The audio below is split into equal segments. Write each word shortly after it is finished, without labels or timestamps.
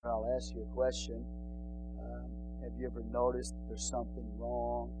ask you a question. Have you ever noticed there's something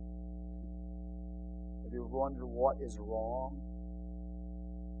wrong? Have you ever wondered what is wrong?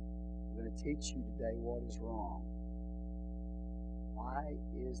 I'm going to teach you today what is wrong. Why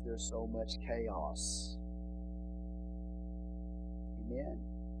is there so much chaos? Amen.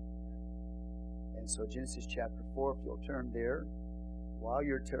 And so Genesis chapter 4, if you'll turn there. While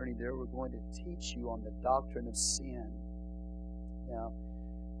you're turning there, we're going to teach you on the doctrine of sin. Now,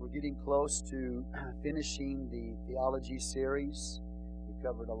 we're getting close to finishing the theology series. We've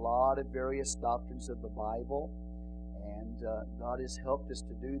covered a lot of various doctrines of the Bible, and God has helped us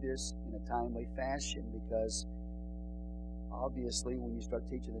to do this in a timely fashion because obviously when you start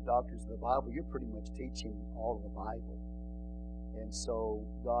teaching the doctrines of the Bible, you're pretty much teaching all of the Bible. And so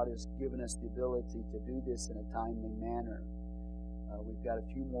God has given us the ability to do this in a timely manner. We've got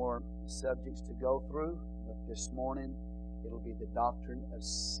a few more subjects to go through, but this morning it'll be the doctrine of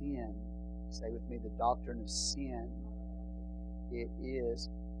sin. Say with me, the doctrine of sin. It is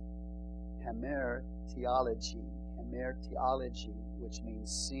hamartiology. Hamartiology, which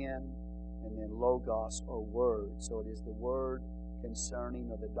means sin, and then logos, or word. So it is the word concerning,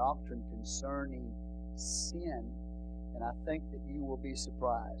 or the doctrine concerning sin. And I think that you will be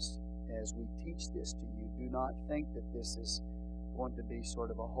surprised as we teach this to you. Do not think that this is going to be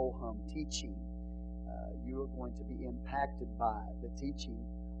sort of a ho-hum teaching. You are going to be impacted by the teaching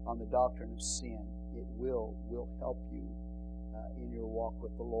on the doctrine of sin. It will help you in your walk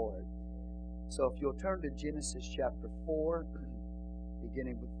with the Lord. So if you'll turn to Genesis chapter 4,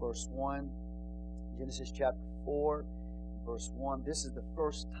 beginning with verse 1. Genesis chapter 4, verse 1. This is the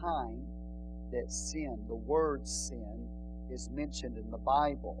first time that sin, the word sin, is mentioned in the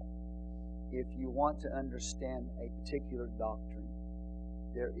Bible. If you want to understand a particular doctrine,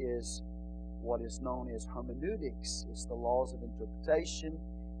 there is what is known as hermeneutics. It's the laws of interpretation.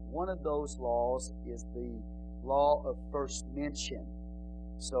 One of those laws is the law of first mention.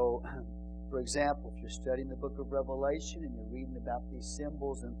 So, for example, if you're studying the book of Revelation and you're reading about these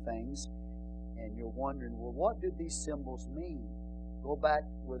symbols and things, and you're wondering, well, what do these symbols mean? Go back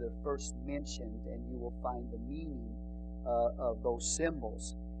where they're first mentioned and you will find the meaning of those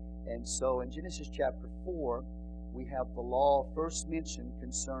symbols. And so in Genesis chapter 4, we have the law first mentioned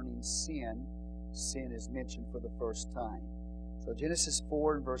concerning sin. Sin is mentioned for the first time. So Genesis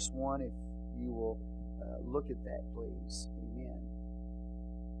 4 and verse 1, if you will look at that, please. Amen.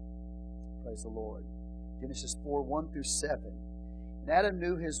 Praise the Lord. Genesis 4, 1 through 7. And Adam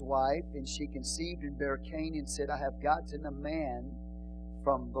knew his wife, and she conceived and bare Cain, and said, I have gotten a man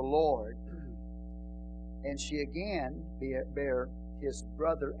from the Lord. And she again bare his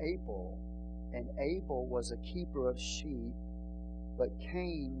brother Abel, and Abel was a keeper of sheep, but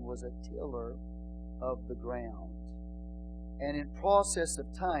Cain was a tiller of the ground. And in process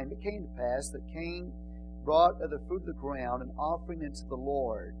of time it came to pass that Cain brought of the fruit of the ground an offering unto the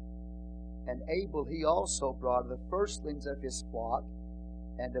Lord. And Abel he also brought of the firstlings of his flock,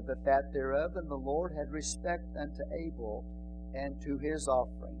 and of the fat thereof, and the Lord had respect unto Abel and to his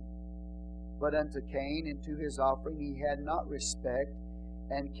offering. But unto Cain and to his offering he had not respect,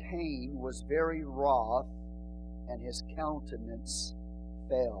 and Cain was very wroth, and his countenance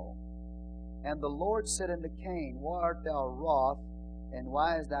fell. And the Lord said unto Cain, Why art thou wroth, and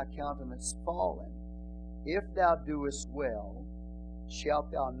why is thy countenance fallen? If thou doest well,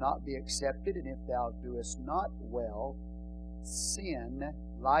 shalt thou not be accepted? And if thou doest not well, sin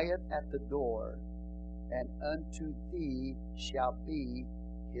lieth at the door, and unto thee shall be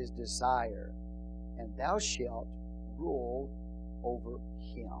his desire, and thou shalt rule over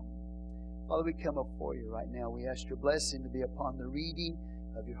him. Father, we come before you right now. We ask your blessing to be upon the reading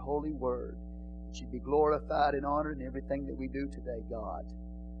of your holy word, that you be glorified and honored in everything that we do today, God.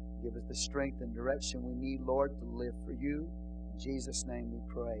 Give us the strength and direction we need, Lord, to live for you. In Jesus' name we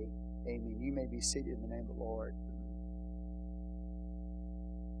pray. Amen. You may be seated in the name of the Lord.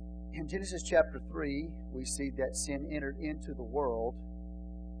 In Genesis chapter 3, we see that sin entered into the world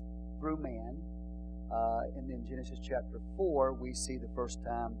through man. And then Genesis chapter 4, we see the first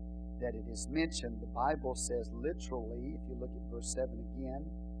time that it is mentioned. The Bible says literally, if you look at verse 7 again,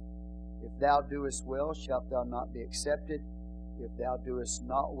 If thou doest well, shalt thou not be accepted. If thou doest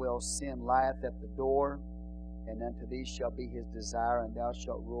not well, sin lieth at the door, and unto thee shall be his desire, and thou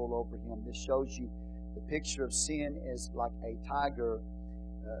shalt rule over him. This shows you the picture of sin is like a tiger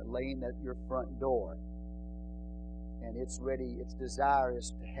laying at your front door. And it's ready, its desire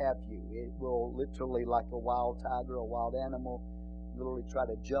is to have you. It will literally, like a wild tiger, a wild animal, literally try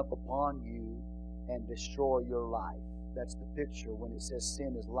to jump upon you and destroy your life. That's the picture when it says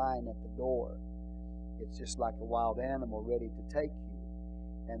sin is lying at the door. It's just like a wild animal ready to take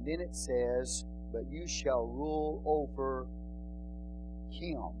you. And then it says, but you shall rule over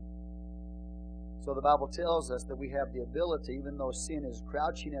him. So the Bible tells us that we have the ability, even though sin is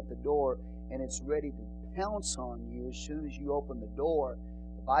crouching at the door and it's ready to pounce on you as soon as you open the door,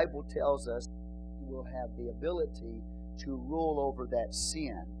 the Bible tells us we will have the ability to rule over that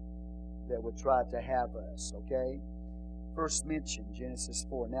sin that would try to have us, okay? First mention, Genesis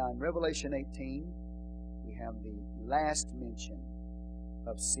 4. Now in Revelation 18, we have the last mention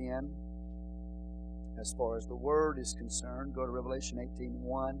of sin as far as the Word is concerned. Go to Revelation 18,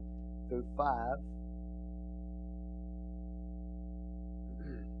 1 through 5.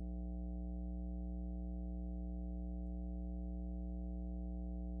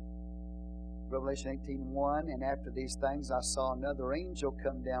 Revelation 18:1, and after these things I saw another angel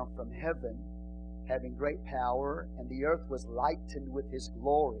come down from heaven, having great power, and the earth was lightened with his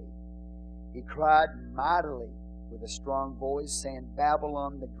glory. He cried mightily with a strong voice, saying,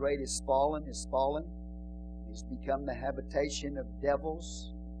 Babylon the great is fallen, is become the habitation of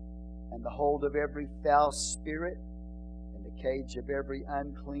devils, and the hold of every foul spirit, and the cage of every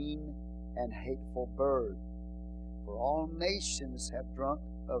unclean and hateful bird. For all nations have drunk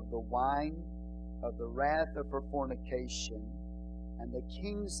of the wine of the wrath of her fornication, and the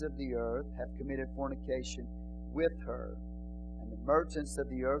kings of the earth have committed fornication with her, and the merchants of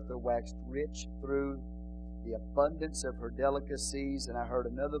the earth are waxed rich through the abundance of her delicacies. And I heard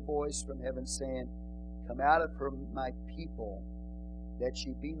another voice from heaven saying, Come out of her, my people, that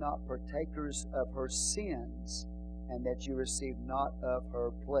you be not partakers of her sins, and that you receive not of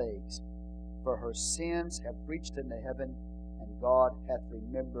her plagues. For her sins have reached into heaven, and God hath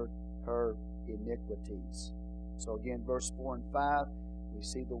remembered her iniquities. So again, verse 4 and 5, we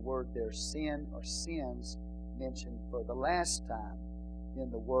see the word there, sin or sins, mentioned for the last time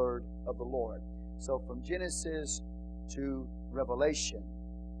in the word of the Lord. So from Genesis to Revelation,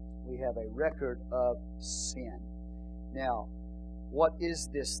 we have a record of sin. Now, what is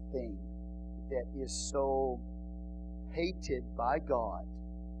this thing that is so hated by God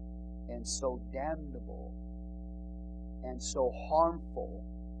and so damnable and so harmful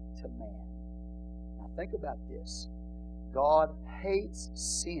to man? Now think about this. God hates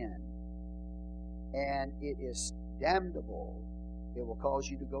sin, and it is damnable. It will cause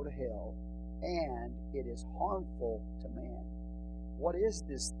you to go to hell, and it is harmful to man. What is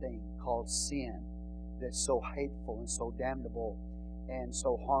this thing called sin that's so hateful and so damnable and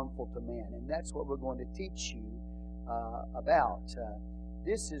so harmful to man? And that's what we're going to teach you about.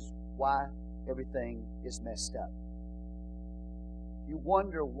 This is why everything is messed up. You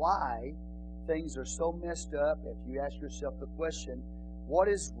wonder why things are so messed up. If you ask yourself the question, what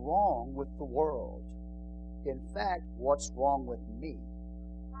is wrong with the world? In fact, what's wrong with me?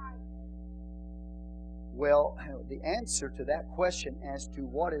 Well, the answer to that question as to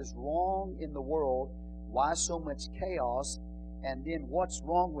what is wrong in the world, why so much chaos, and then what's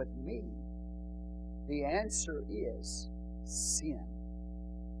wrong with me, the answer is sin.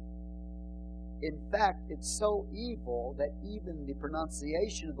 In fact, it's so evil that even the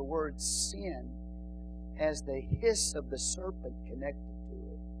pronunciation of the word sin has the hiss of the serpent connected to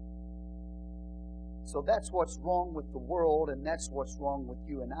it. So that's what's wrong with the world, and that's what's wrong with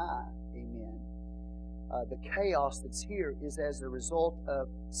you and I. Amen. The chaos that's here is as a result of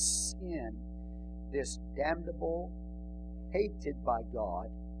sin, this damnable, hated by God,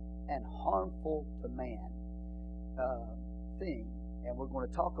 and harmful to man thing. And we're going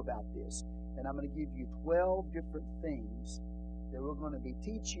to talk about this. And I'm going to give you 12 different things that we're going to be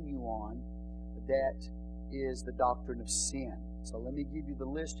teaching you on. That is the doctrine of sin. So let me give you the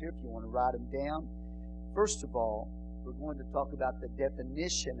list here if you want to write them down. First of all, we're going to talk about the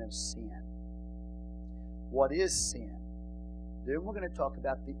definition of sin. What is sin? Then we're going to talk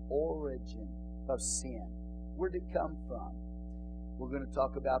about the origin of sin. Where did it come from? We're going to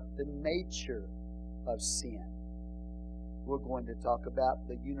talk about the nature of sin. We're going to talk about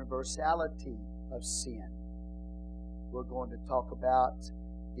the universality of sin. We're going to talk about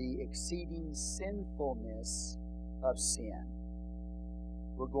the exceeding sinfulness of sin.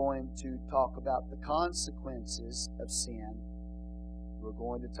 We're going to talk about the consequences of sin. We're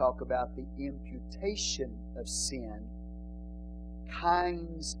going to talk about the imputation of sin,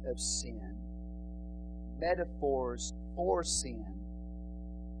 kinds of sin, metaphors for sin,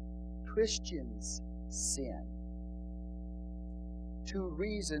 Christians' sin, 2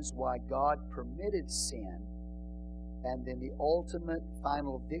 reasons why God permitted sin, and then the ultimate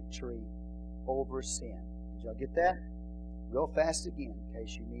final victory over sin. Did y'all get that? Real fast again, in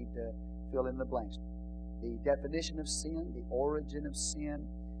case you need to fill in the blanks. The definition of sin, the origin of sin,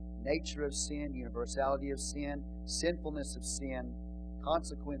 nature of sin, universality of sin, sinfulness of sin,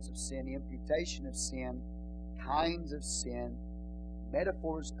 consequence of sin, imputation of sin, kinds of sin,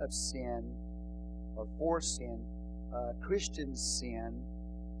 metaphors of sin, or for sin, Christian sin,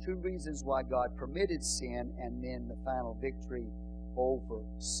 2 reasons why God permitted sin, and then the final victory over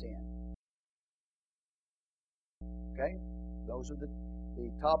sin. Okay? Those are the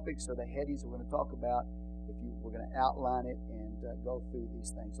topics or the headings we're going to talk about. We're going to outline it and go through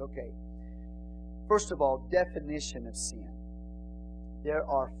these things. Okay. First of all, definition of sin. There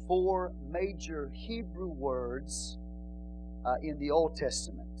are 4 major Hebrew words in the Old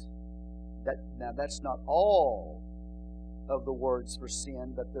Testament. Now, that's not all of the words for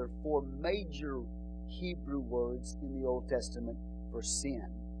sin, but there are 4 major Hebrew words in the Old Testament for sin.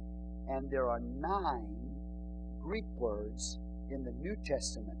 And there are 9 Greek words in the New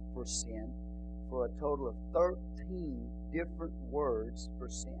Testament for sin, for a total of 13 different words for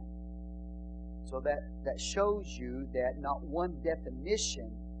sin. So that shows you that not one definition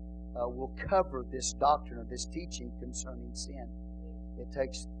will cover this doctrine or this teaching concerning sin. It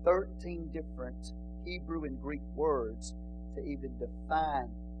takes 13 different Hebrew and Greek words to even define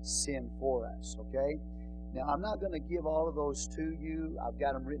sin for us, okay? Now, I'm not going to give all of those to you. I've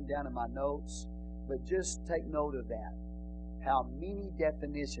got them written down in my notes, but just take note of that, how many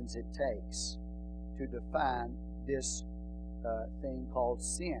definitions it takes to define this thing called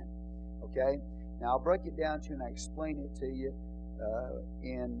sin, okay? Now, I'll break it down to you and I explain it to you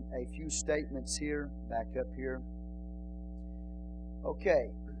in a few statements here, back up here. Okay.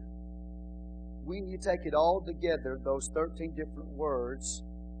 When you take it all together, those 13 different words,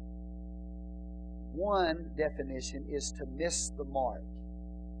 one definition is to miss the mark.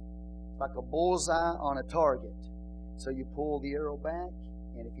 It's like a bullseye on a target. So you pull the arrow back,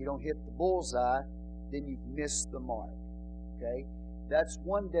 and if you don't hit the bullseye, then you've missed the mark. Okay? That's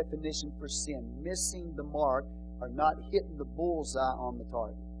one definition for sin. Missing the mark or not hitting the bullseye on the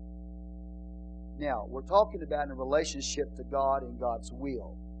target. Now, we're talking about in a relationship to God and God's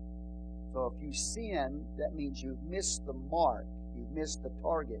will. So if you sin, that means you've missed the mark. You've missed the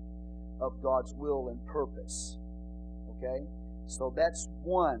target of God's will and purpose. Okay? So that's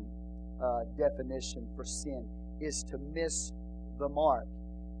one definition for sin, is to miss the mark.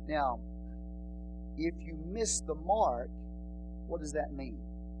 Now, if you miss the mark, what does that mean?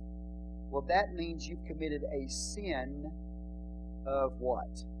 Well, that means you've committed a sin of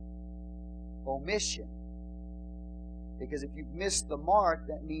what? Omission. Because if you've missed the mark,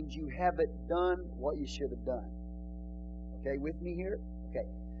 that means you haven't done what you should have done. Okay, with me here? Okay.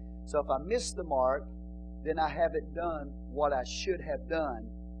 So if I miss the mark, then I haven't done what I should have done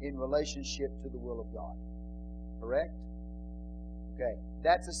in relationship to the will of God. Correct? Okay.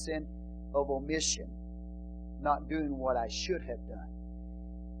 That's a sin of omission. Not doing what I should have done.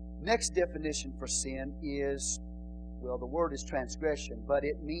 Next definition for sin is, well, the word is transgression, but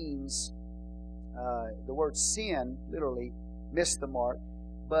it means, the word sin, literally, miss the mark,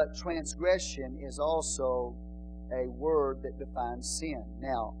 but transgression is also a word that defines sin.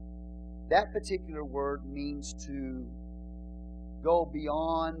 Now, that particular word means to go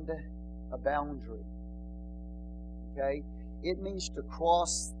beyond a boundary. Okay? It means to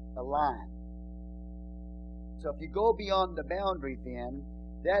cross a line. So if you go beyond the boundary, then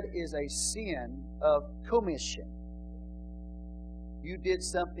that is a sin of commission. You did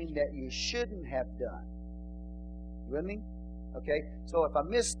something that you shouldn't have done. You with me? Okay? So if I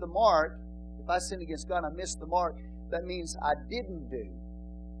miss the mark, if I sin against God and I miss the mark, that means I didn't do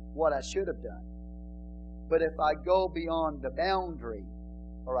what I should have done. But if I go beyond the boundary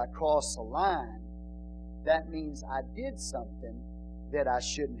or I cross a line, that means I did something that I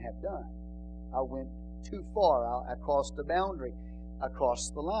shouldn't have done. I went too far. I crossed the boundary. I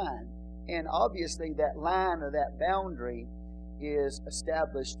crossed the line. And obviously that line or that boundary is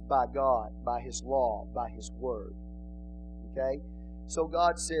established by God, by His law, by His Word. Okay? So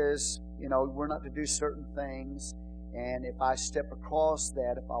God says, we're not to do certain things, and if I step across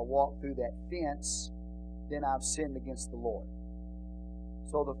that, if I walk through that fence, then I've sinned against the Lord.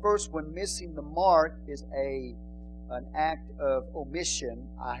 So the first one, missing the mark, is an act of omission.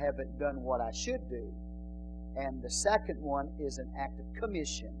 I haven't done what I should do. And the second one is an act of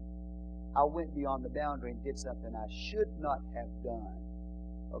commission. I went beyond the boundary and did something I should not have done.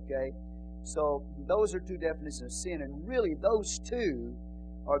 Okay? So those are two definitions of sin, and really those two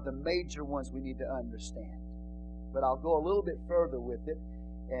are the major ones we need to understand. But I'll go a little bit further with it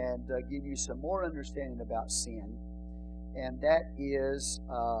and give you some more understanding about sin. And that is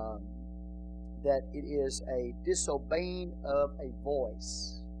that it is a disobeying of a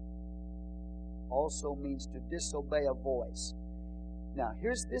voice. Also means to disobey a voice. Now,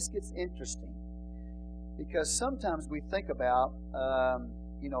 this gets interesting. Because sometimes we think about,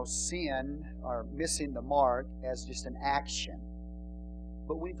 sin or missing the mark as just an action.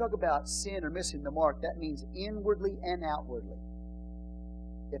 But when you talk about sin or missing the mark, that means inwardly and outwardly.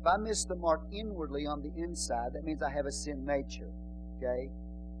 If I miss the mark inwardly on the inside, that means I have a sin nature. Okay?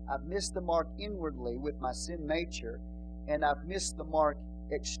 I've missed the mark inwardly with my sin nature, and I've missed the mark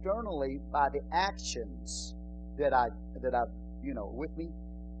externally by the actions that I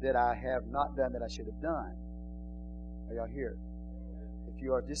have not done that I should have done. Are y'all here? If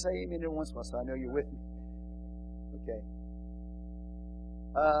you are, just say amen every once in a while so I know you're with me. Okay.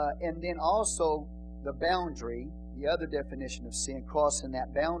 And then also the boundary, the other definition of sin, crossing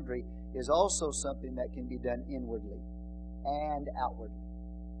that boundary, is also something that can be done inwardly and outwardly.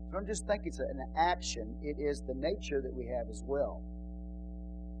 So don't just think it's an action. It is the nature that we have as well.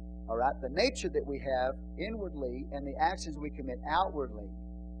 All right? The nature that we have inwardly and the actions we commit outwardly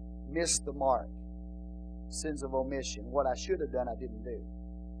miss the mark. Sins of omission. What I should have done, I didn't do.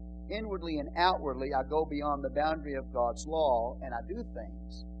 Inwardly and outwardly, I go beyond the boundary of God's law and I do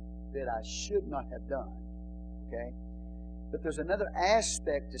things that I should not have done. Okay? But there's another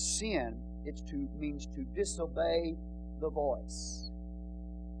aspect to sin. It means to disobey the voice.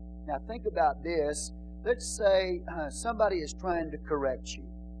 Now think about this. Let's say somebody is trying to correct you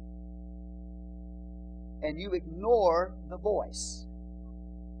and you ignore the voice.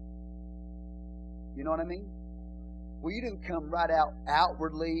 You know what I mean? Well, you didn't come right out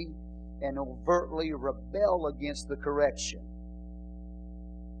outwardly and overtly rebel against the correction.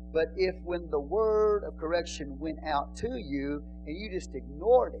 But if when the word of correction went out to you and you just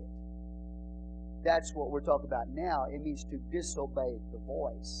ignored it, that's what we're talking about now. It means to disobey the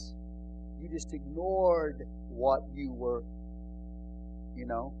voice. You just ignored what you were,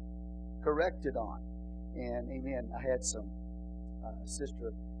 corrected on. And amen, I had some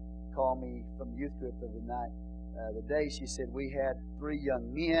sister call me from youth group the other night. The day she said we had 3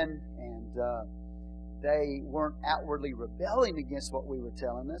 young men and they weren't outwardly rebelling against what we were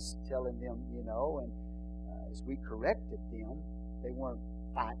telling them, and as we corrected them, they weren't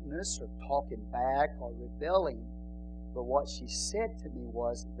fighting us or talking back or rebelling. But what she said to me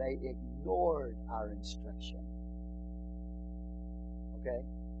was they ignored our instruction. Okay?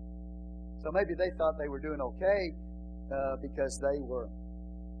 So maybe they thought they were doing okay because they were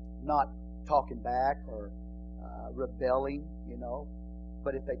not talking back or rebelling,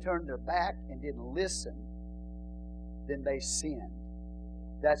 But if they turned their back and didn't listen, then they sinned.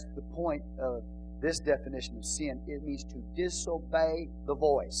 That's the point of this definition of sin. It means to disobey the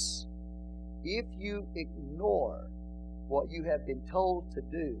voice. If you ignore what you have been told to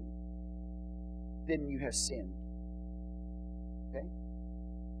do, then you have sinned. Okay?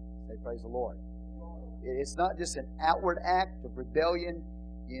 Say praise the Lord. It's not just an outward act of rebellion,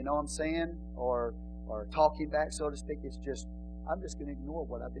 you know what I'm saying? Or talking back, so to speak. It's just, I'm just going to ignore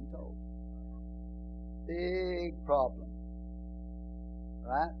what I've been told. Big problem.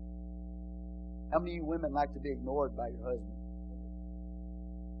 Right? How many of you women like to be ignored by your husband?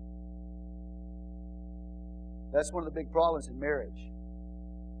 That's one of the big problems in marriage.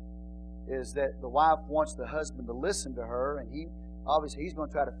 Is that the wife wants the husband to listen to her, and he's going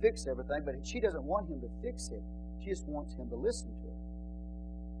to try to fix everything, but she doesn't want him to fix it. She just wants him to listen to her.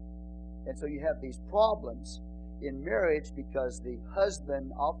 And so you have these problems in marriage because the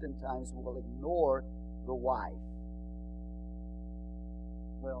husband oftentimes will ignore the wife.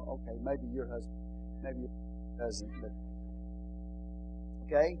 Well, okay, maybe your husband, maybe your cousin, but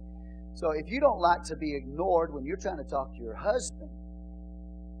okay? So if you don't like to be ignored when you're trying to talk to your husband,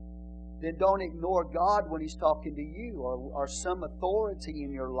 then don't ignore God when He's talking to you, or some authority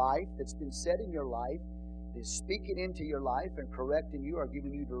in your life that's been set in your life is speaking into your life and correcting you or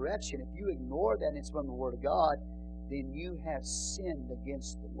giving you direction. If you ignore that and it's from the Word of God, then you have sinned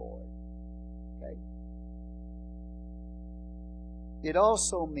against the Lord. Okay? It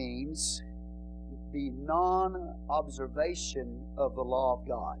also means the non-observation of the law of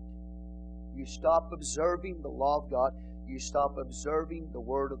God. You stop observing the law of God. You stop observing the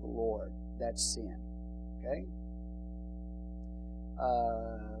word of the Lord. That's sin. Okay?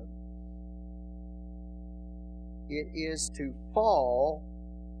 It is to fall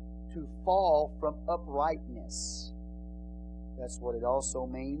from uprightness. That's what it also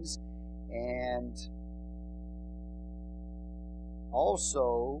means. And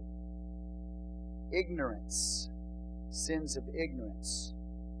also ignorance, sins of ignorance.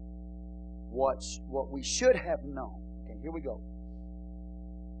 What we should have known. Okay, here we go.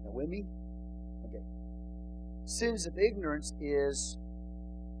 Now with me? Okay. Sins of ignorance is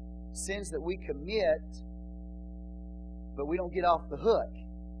sins that we commit, but we don't get off the hook.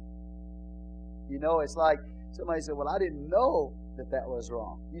 You know, it's like somebody said, well, I didn't know that was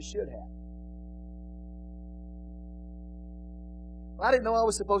wrong. You should have. Well, I didn't know I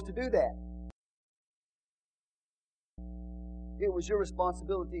was supposed to do that. It was your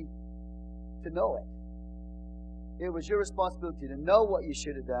responsibility to know it. It was your responsibility to know what you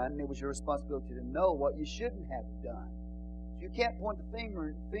should have done, and it was your responsibility to know what you shouldn't have done. You can't point the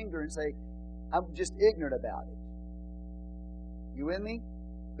finger and say, I'm just ignorant about it. You with me?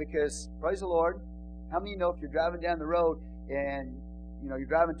 Because, praise the Lord, how many of you know if you're driving down the road and you're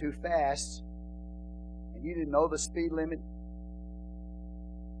driving too fast and you didn't know the speed limit,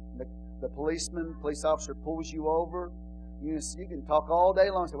 the police officer pulls you over, you can talk all day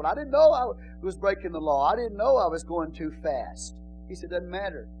long and say, well, I didn't know I was breaking the law. I didn't know I was going too fast. He said, doesn't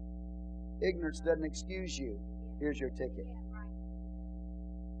matter. Ignorance doesn't excuse you. Here's your ticket.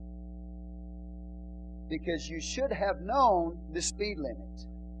 Because you should have known the speed limit.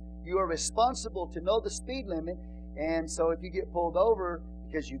 You are responsible to know the speed limit, and so if you get pulled over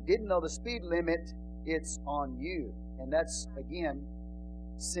because you didn't know the speed limit, it's on you. And that's, again,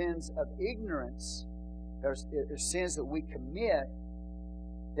 sins of ignorance. There's sins that we commit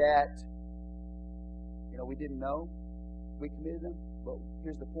that, we didn't know we committed them. But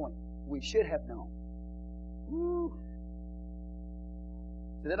here's the point. We should have known. Woo.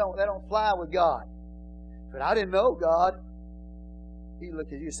 So they don't fly with God. But I didn't know, God. He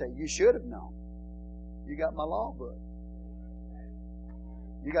looked at you and said, you should have known. You got my law book.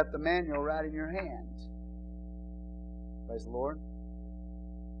 You got the manual right in your hand. Praise the Lord.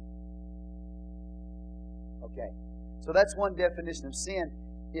 Okay. So that's one definition of sin.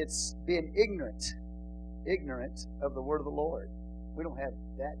 It's being ignorant of the word of the Lord. We don't have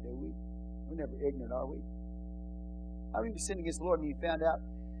that, do we? We're never ignorant, are we? How many of you sinned against the Lord and you found out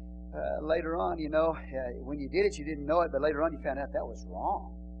later on, when you did it, you didn't know it, but later on you found out that was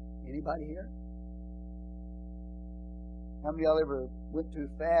wrong? Anybody here? How many of y'all ever went too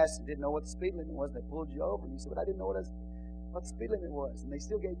fast and didn't know what the speed limit was, and they pulled you over, and you said, but I didn't know what the speed limit was, and they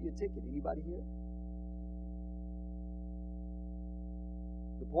still gave you a ticket? Anybody here?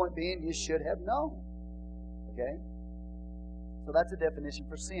 The point being, you should have known. Okay? So that's a definition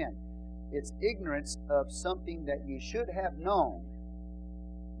for sin. It's ignorance of something that you should have known,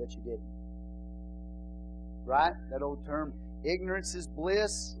 but you didn't. Right? That old term, ignorance is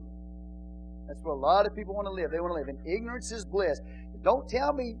bliss. That's where a lot of people want to live. They want to live in ignorance is bliss. Don't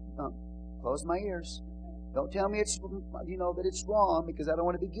tell me, close my ears. Don't tell me it's that it's wrong, because I don't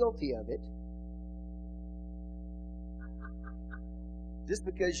want to be guilty of it. Just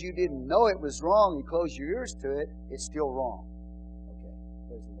because you didn't know it was wrong and close your ears to it, it's still wrong. Okay,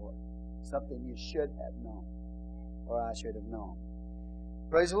 praise the Lord. Something you should have known, or I should have known.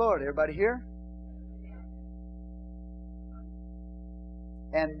 Praise the Lord. Everybody here?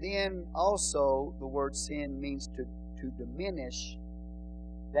 And then also the word sin means to diminish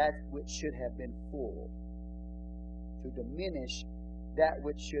that which should have been full. To diminish that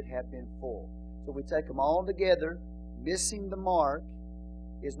which should have been full. So we take them all together. Missing the mark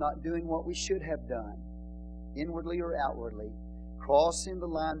is not doing what we should have done, inwardly or outwardly. Crossing the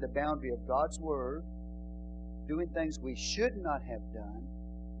line, the boundary of God's Word. Doing things we should not have done.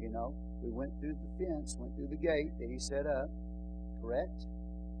 We went through the fence, went through the gate that He set up. Correct?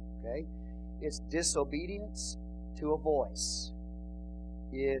 Okay? It's disobedience to a voice.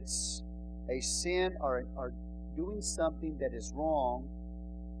 It's a sin or doing something that is wrong.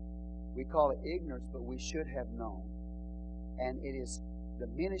 We call it ignorance, but we should have known. And it is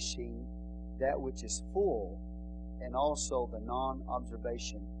diminishing that which is full, and also the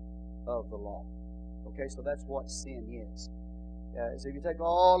non-observation of the law. Okay, so that's what sin is. So if you take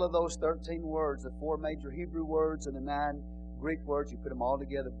all of those 13 words, the 4 major Hebrew words and the 9 Greek words, you put them all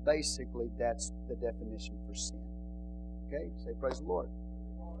together, basically that's the definition for sin. Okay, say praise the Lord.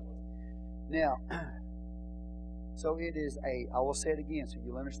 Now, so it is I will say it again so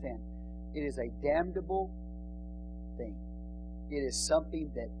you'll understand. It is a damnable thing. It is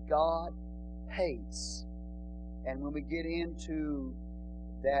something that God hates. And when we get into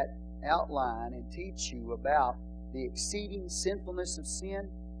that outline and teach you about the exceeding sinfulness of sin,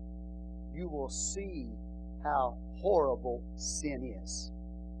 you will see how horrible sin is.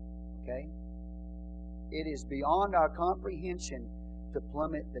 Okay? It is beyond our comprehension to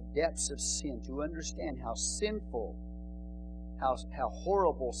plummet the depths of sin, to understand how sinful, how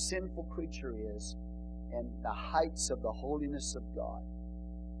horrible sinful creature is, and the heights of the holiness of God.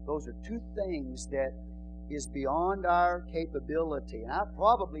 Those are two things that is beyond our capability. And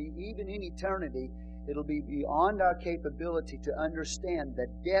probably, even in eternity, it'll be beyond our capability to understand the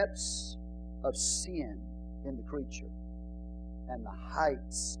depths of sin in the creature and the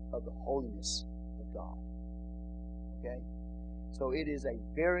heights of the holiness God. Okay? So it is a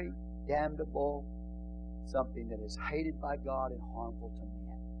very damnable, something that is hated by God and harmful to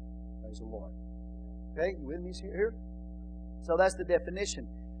man. Praise the Lord. Okay, you with me here? So that's the definition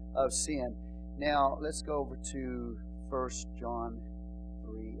of sin. Now, let's go over to 1 John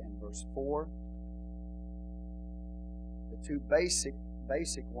 3 and verse 4. The two basic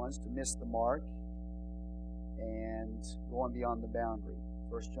ones to miss the mark and going beyond the boundary.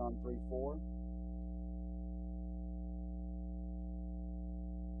 1 John 3, 4.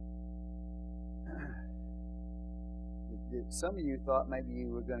 Some of you thought maybe you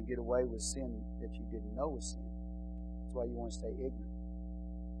were going to get away with sin that you didn't know was sin. That's why you want to stay ignorant.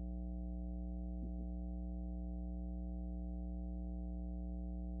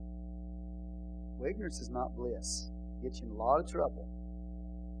 Well, ignorance is not bliss. It gets you in a lot of trouble.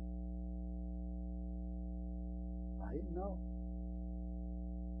 I didn't know.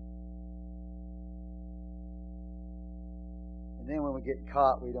 And then when we get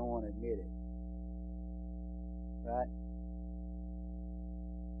caught, we don't want to admit it. Right?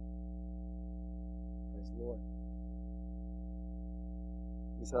 Praise the Lord.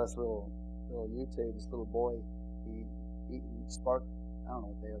 We saw this little YouTube, this little boy, he eating spark, I don't know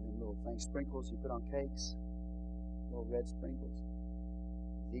what they are, them little things, sprinkles you put on cakes, little red sprinkles.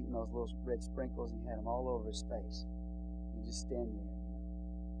 He's eating those little red sprinkles and he had them all over his face. He just standing there, you know.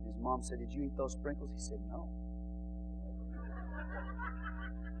 His mom said, "Did you eat those sprinkles?" He said, "No."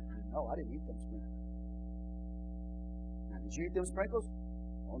 "No, I didn't eat them sprinkles." "Now, did you eat them sprinkles?"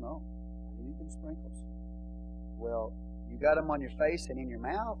 "Oh, no, I didn't eat them sprinkles." "Well, you got them on your face and in your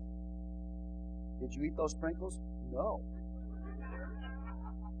mouth. Did you eat those sprinkles?" "No."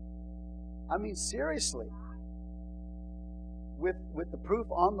 I mean, seriously. With the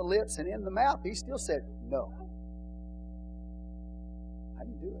proof on the lips and in the mouth, he still said, "No." How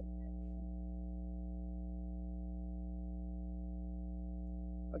do you do it?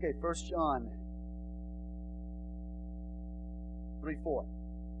 Okay, 1 John 3:4.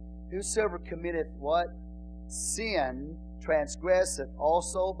 Whosoever committeth what? Sin transgresseth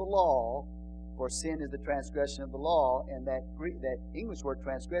also the law, for sin is the transgression of the law, and that English word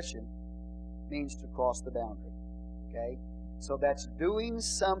transgression means to cross the boundary. Okay? So that's doing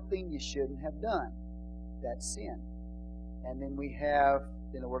something you shouldn't have done. That's sin. And then we have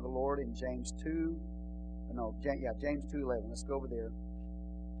in the word of the Lord in James 2:11. Let's go over there.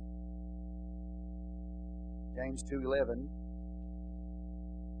 James 2:11.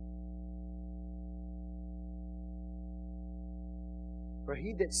 For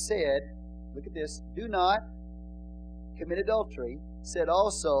he that said, look at this, "Do not commit adultery," said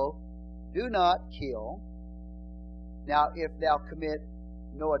also, "Do not kill. Now if thou commit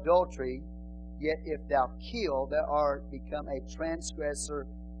no adultery, yet if thou kill, thou art become a transgressor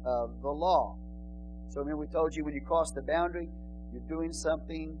of the law." So remember we told you when you cross the boundary, you're doing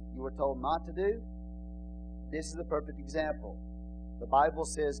something you were told not to do. This is the perfect example. The Bible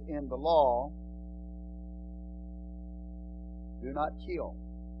says in the law, do not kill.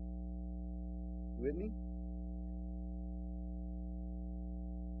 You with me?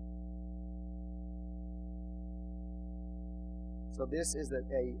 So this is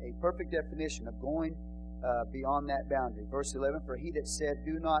a perfect definition of going beyond that boundary. Verse 11, for he that said,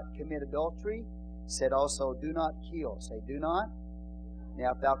 "Do not commit adultery," said also, "Do not kill." Say, "Do not."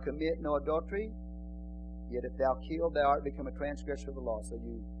 Now, if thou commit no adultery, yet if thou kill, thou art become a transgressor of the law. So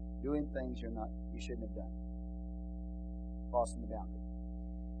you doing things you shouldn't have done. Crossing the boundary.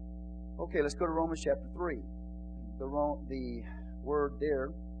 Okay, let's go to Romans chapter 3. The word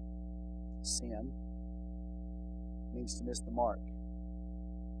there, sin, means to miss the mark.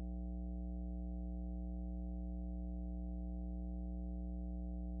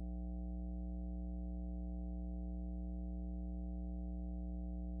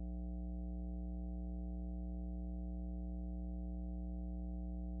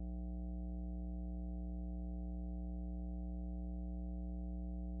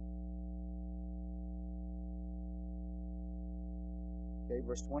 Okay,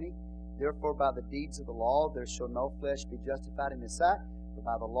 verse 20. Therefore, by the deeds of the law, there shall no flesh be justified in his sight. For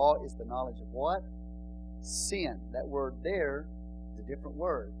by the law is the knowledge of what? Sin. That word there is a different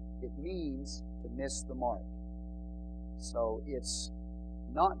word. It means to miss the mark. So it's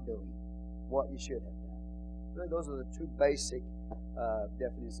not doing what you should have done. Really, those are the two basic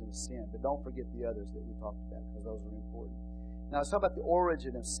definitions of sin. But don't forget the others that we talked about, because those are important. Now, let's talk about the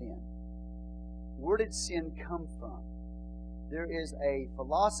origin of sin. Where did sin come from? There is a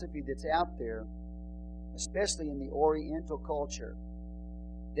philosophy that's out there, especially in the Oriental culture,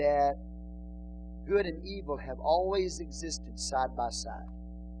 that good and evil have always existed side by side.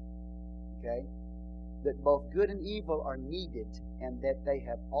 Okay? that both good and evil are needed and that they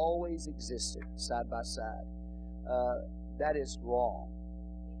have always existed side by side. That is wrong.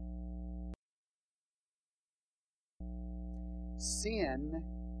 Sin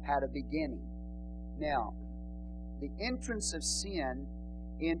had a beginning. Now, the entrance of sin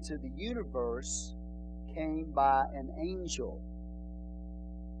into the universe came by an angel.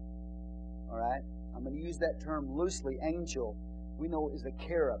 All right? I'm going to use that term loosely. Angel, we know is a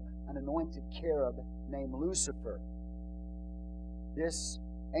cherub, an anointed cherub named Lucifer. This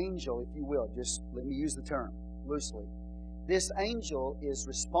angel, if you will, just let me use the term loosely. This angel is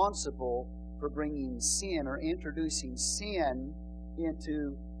responsible for bringing sin or introducing sin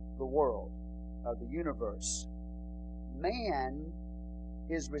into the world or the universe. Man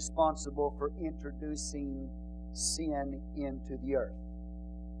is responsible for introducing sin into the earth.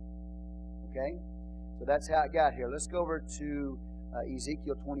 Okay? So that's how it got here. Let's go over to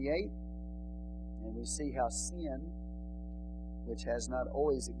Ezekiel 28, and we see how sin, which has not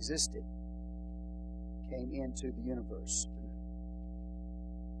always existed, came into the universe.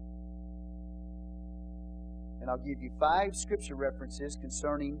 And I'll give you 5 scripture references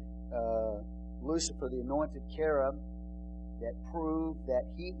concerning Lucifer, the anointed cherub, that prove that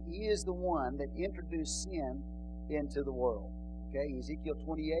he is the one that introduced sin into the world. Okay, Ezekiel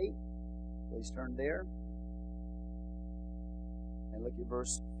 28. Please turn there. And look at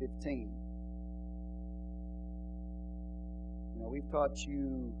verse 15. Now, we've taught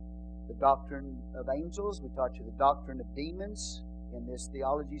you the doctrine of angels. We taught you the doctrine of demons in this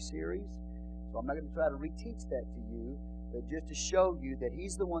theology series. So I'm not going to try to reteach that to you, but just to show you that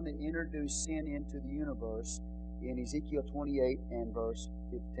He's the one that introduced sin into the universe in Ezekiel 28 and verse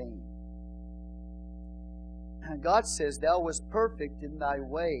 15. God says, "Thou wast perfect in thy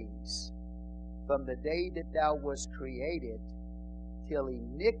ways from the day that thou wast created till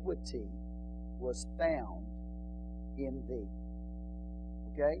iniquity was found in thee."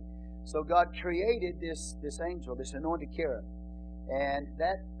 Okay? So God created this angel, this anointed cherub. And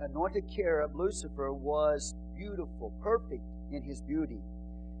that anointed cherub, Lucifer, was beautiful, perfect in his beauty.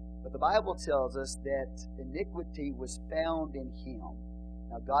 But the Bible tells us that iniquity was found in him.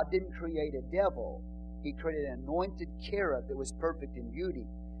 Now, God didn't create a devil. He created an anointed cherub that was perfect in beauty.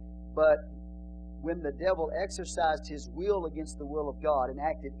 But when the devil exercised his will against the will of God and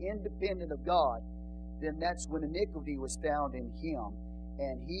acted independent of God, then that's when iniquity was found in him.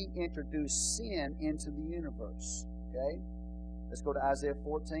 And he introduced sin into the universe. Okay? Let's go to Isaiah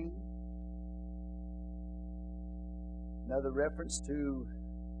 14. Another reference to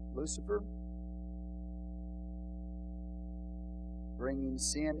Lucifer bringing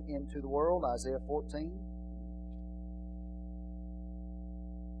sin into the world. Isaiah 14.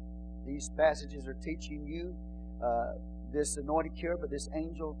 These passages are teaching you this anointed cherub, but this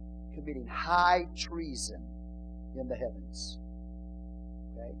angel committing high treason in the heavens.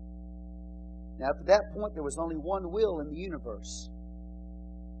 Okay? Now, up to that point, there was only one will in the universe.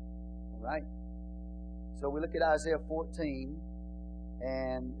 All right? So we look at Isaiah 14,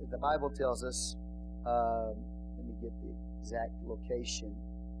 and the Bible tells us, let me get the exact location.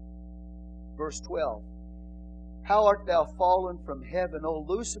 Verse 12. "How art thou fallen from heaven, O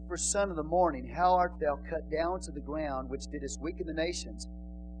Lucifer, son of the morning? How art thou cut down to the ground, which didst weaken the nations?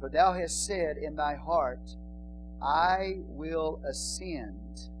 For thou hast said in thy heart, I will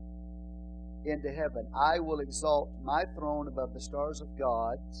ascend into heaven. I will exalt my throne above the stars of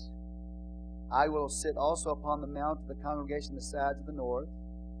God. I will sit also upon the mount of the congregation of the sides of the north.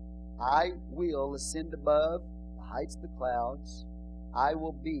 I will ascend above the heights of the clouds. I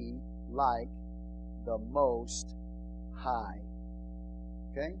will be like the Most High."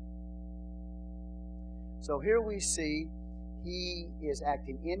 Okay? So here we see he is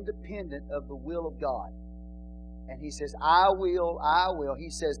acting independent of the will of God. And he says, I will, I will. He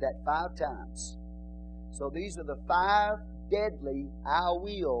says that 5 times. So these are the 5 deadly I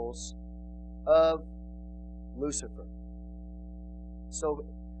wills of Lucifer. So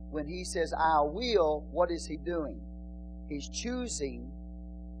when he says I will, what is he doing? He's choosing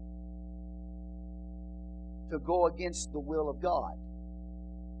to go against the will of God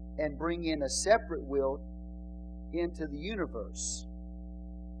and bring in a separate will into the universe.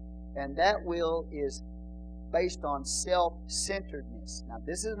 And that will is based on self-centeredness. Now,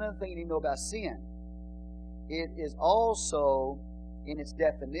 this is another thing you need to know about sin. It is also, in its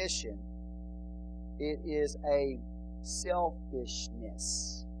definition, it is a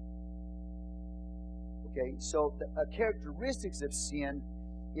selfishness. Okay, so the characteristics of sin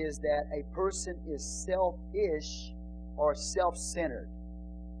is that a person is selfish or self-centered.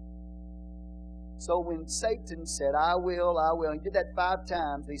 So when Satan said, I will, and he did that 5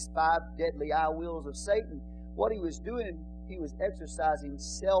 times, these 5 deadly I wills of Satan, what he was doing, he was exercising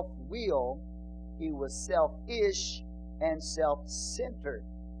self-will, he was selfish and self-centered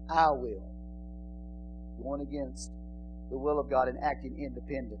I will. Going against the will of God and acting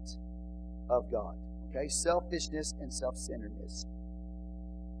independent of God. Okay? Selfishness and self-centeredness.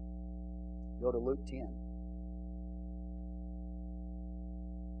 Go to Luke 10.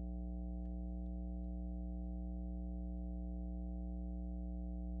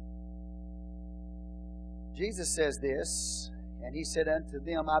 Jesus says this, and he said unto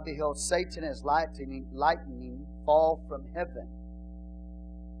them, I beheld Satan as lightning fall from heaven.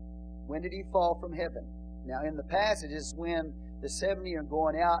 When did he fall from heaven? Now in the passages when the 70 are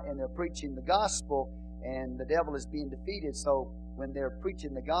going out and they're preaching the gospel and the devil is being defeated, so when they're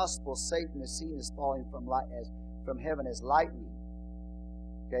preaching the gospel, Satan is seen as falling from heaven as lightning.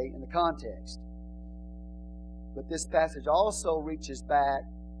 Okay, in the context. But this passage also reaches back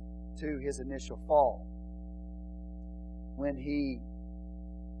to his initial fall. When he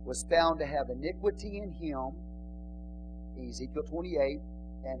was found to have iniquity in him, Ezekiel 28,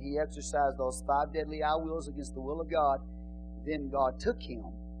 and he exercised those 5 deadly I wills against the will of God, then God took him,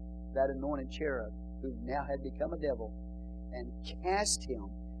 that anointed cherub, who now had become a devil, and cast him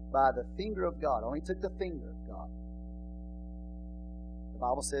by the finger of God. Only took the finger of God. The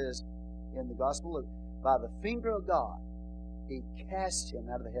Bible says in the Gospel of Luke, by the finger of God, he cast him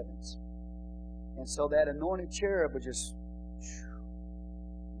out of the heavens. And so that anointed cherub was just,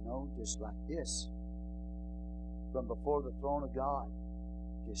 just like this, from before the throne of God,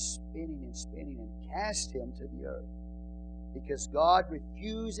 just spinning and cast him to the earth. Because God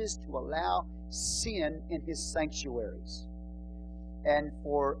refuses to allow sin in His sanctuaries. And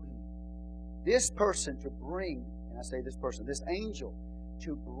for this person to bring, and I say this person, this angel,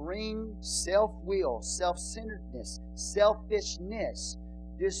 to bring self-will, self-centeredness, selfishness,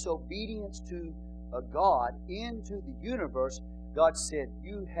 disobedience to a God into the universe, God said,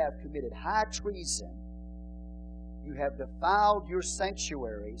 you have committed high treason. You have defiled your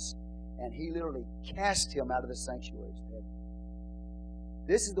sanctuaries. And He literally cast him out of the sanctuaries of heaven.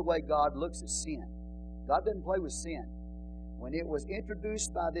 This is the way God looks at sin. God doesn't play with sin. When it was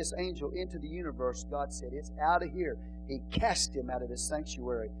introduced by this angel into the universe, God said, it's out of here. He cast him out of His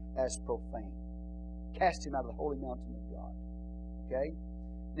sanctuary as profane. Cast him out of the holy mountain of God. Okay?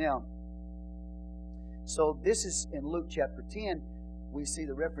 Now, so this is in Luke chapter 10. We see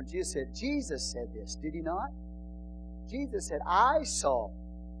the reference. Jesus said this. Did He not? Jesus said, I saw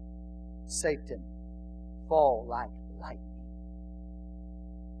Satan fall like lightning.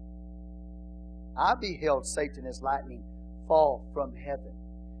 I beheld Satan as lightning fall from heaven.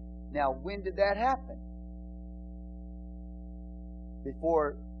 Now, when did that happen?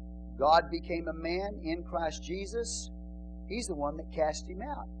 Before God became a man in Christ Jesus, He's the one that cast him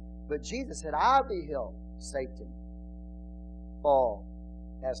out. But Jesus said, I beheld Satan fall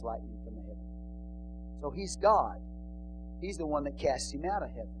as lightning from the heaven. So He's God. He's the one that cast him out of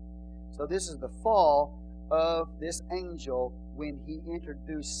heaven. So this is the fall of this angel when he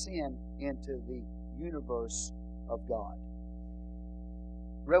introduced sin into the universe of God.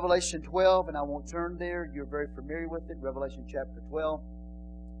 Revelation 12, and I won't turn there. You're very familiar with it. Revelation chapter 12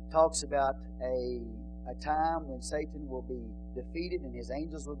 talks about a time when Satan will be defeated and his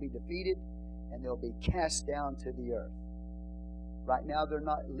angels will be defeated and they'll be cast down to the earth. Right now they're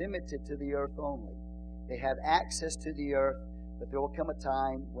not limited to the earth only. They have access to the earth, but there will come a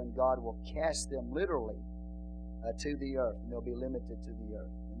time when God will cast them literally to the earth, and they'll be limited to the earth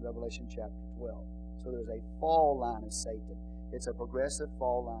in Revelation chapter 12. So there's a fall line of Satan. It's a progressive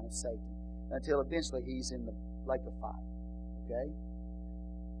fall line of Satan until eventually he's in the lake of fire. Okay?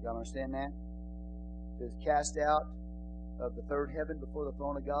 Y'all understand that? So he's cast out of the third heaven before the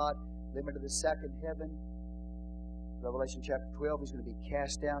throne of God, limited to the second heaven. Revelation chapter 12, he's going to be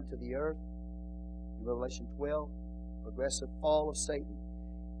cast down to the earth. In Revelation 12, progressive fall of Satan.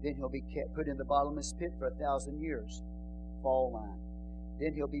 Then he'll be put in the bottomless pit for 1,000 years. Fall line.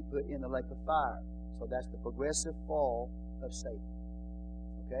 Then he'll be put in the lake of fire. So that's the progressive fall of Satan.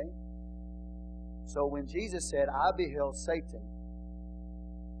 Okay? So when Jesus said, I beheld Satan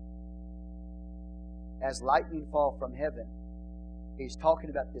as lightning fall from heaven, He's talking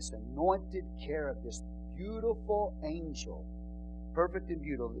about this anointed cherub, this beautiful angel, perfect in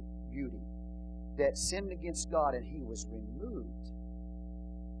beauty, that sinned against God, and he was removed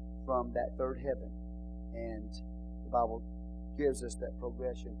from that third heaven. And the Bible gives us that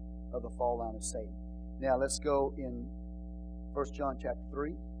progression of the fall line of Satan. Now let's go in 1 John chapter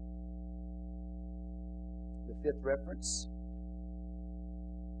 3, the fifth reference.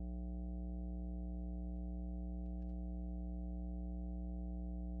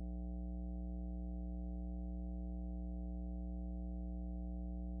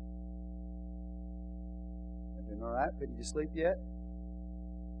 All right, put you to sleep yet?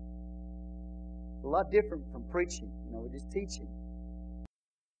 It's a lot different from preaching. We're just teaching.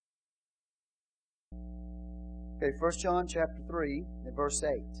 Okay, 1 John chapter 3 and verse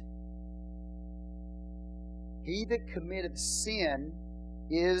 8. He that committeth sin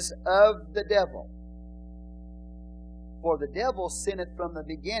is of the devil. For the devil sinneth from the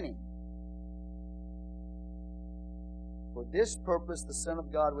beginning. For this purpose the Son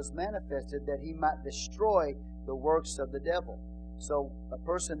of God was manifested, that He might destroy the works of the devil. So a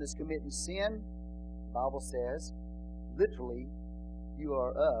person that's committing sin, the Bible says, literally, you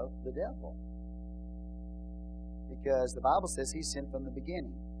are of the devil. Because the Bible says he sinned from the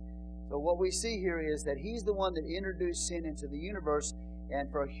beginning. So what we see here is that he's the one that introduced sin into the universe, and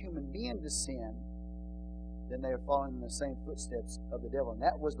for a human being to sin, then they are following in the same footsteps of the devil. And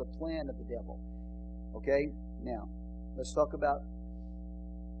that was the plan of the devil. Okay? Now, let's talk about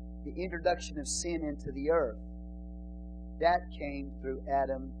the introduction of sin into the earth. That came through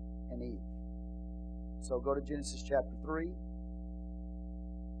Adam and Eve. So go to Genesis chapter 3.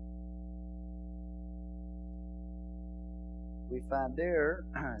 We find there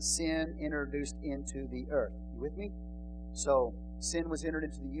sin introduced into the earth. You with me? So sin was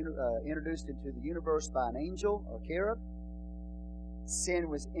introduced into the universe by an angel or cherub. Sin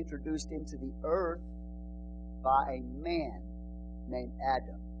was introduced into the earth by a man named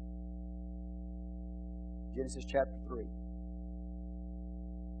Adam. Genesis chapter 3.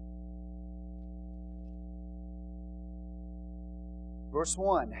 Verse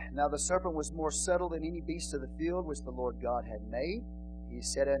 1. Now the serpent was more subtle than any beast of the field which the Lord God had made. He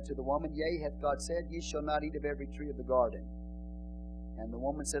said unto the woman, Yea, hath God said, Ye shall not eat of every tree of the garden. And the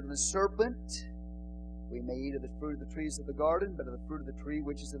woman said unto the serpent, We may eat of the fruit of the trees of the garden, but of the fruit of the tree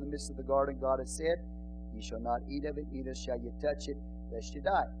which is in the midst of the garden, God hath said, Ye shall not eat of it, neither shall ye touch it, lest ye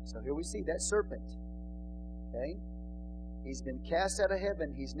die. So here we see that serpent. Okay? He's been cast out of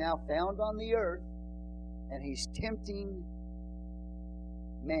heaven. He's now found on the earth, and he's tempting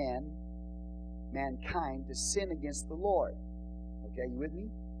mankind to sin against the Lord. Okay, you with me?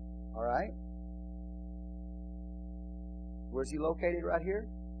 All right. Where's he located? Right here?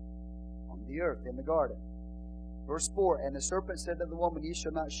 On the earth, in the garden. Verse 4, And the serpent said to the woman, Ye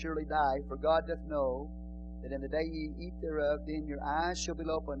shall not surely die, for God doth know that in the day ye eat thereof, then your eyes shall be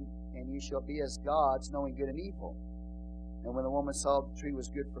opened, and ye shall be as gods, knowing good and evil. And when the woman saw the tree was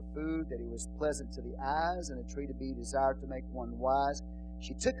good for food, that it was pleasant to the eyes, and a tree to be desired to make one wise,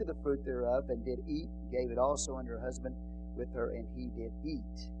 she took of the fruit thereof, and did eat, gave it also unto her husband with her, and he did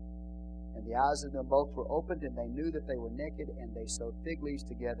eat. And the eyes of them both were opened, and they knew that they were naked, and they sewed fig leaves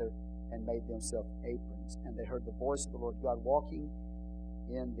together, and made themselves aprons. And they heard the voice of the Lord God walking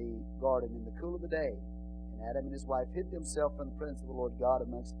in the garden in the cool of the day. And Adam and his wife hid themselves from the presence of the Lord God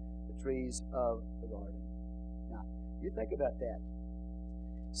amongst the trees of the garden. Now, you think about that.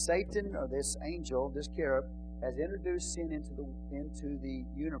 Satan, or this angel, this cherub, has introduced sin into the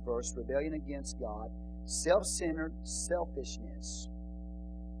universe, rebellion against God, self-centered selfishness.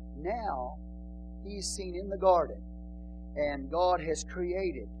 Now, he's seen in the garden, and God has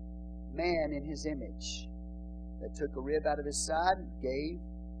created man in his image. That took a rib out of his side and gave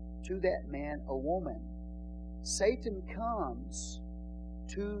to that man a woman. Satan comes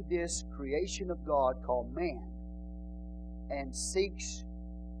to this creation of God called man and seeks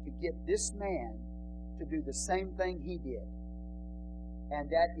to get this man to do the same thing he did. And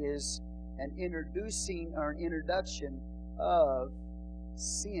that is an introduction of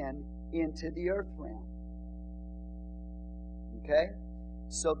sin into the earth realm. Okay?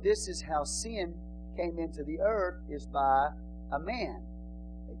 So this is how sin came into the earth, is by a man.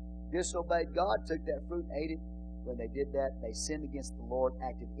 They disobeyed God, took that fruit, ate it. When they did that, they sinned against the Lord,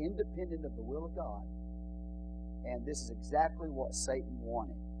 acted independent of the will of God. And this is exactly what Satan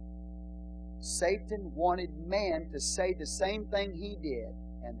wanted. Satan wanted man to say the same thing he did,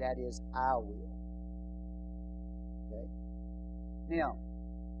 and that is, I will. Okay? Now,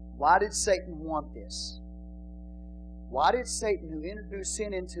 why did Satan want this? Why did Satan, who introduced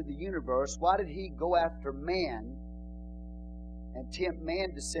sin into the universe, why did he go after man and tempt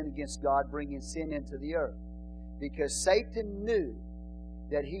man to sin against God, bringing sin into the earth? Because Satan knew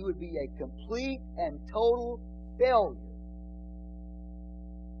that he would be a complete and total failure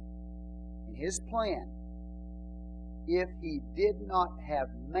in his plan if he did not have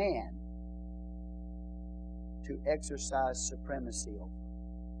man to exercise supremacy over.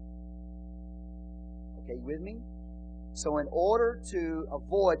 Okay, you with me? So in order to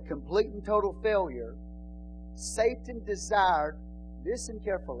avoid complete and total failure, Satan desired, listen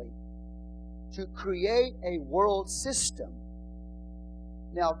carefully, to create a world system.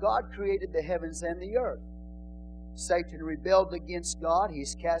 Now, God created the heavens and the earth. Satan rebelled against God.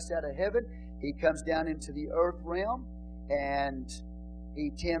 He's cast out of heaven. He comes down into the earth realm, and he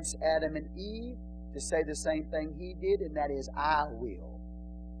tempts Adam and Eve to say the same thing he did, and that is, I will.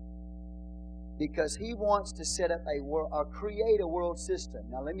 Because he wants to set up or create a world system.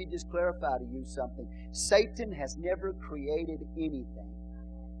 Now let me just clarify to you something. Satan has never created anything.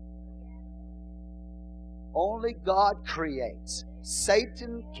 Only God creates.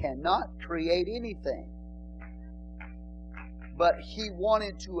 Satan cannot create anything. But he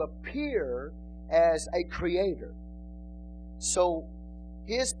wanted to appear as a creator. So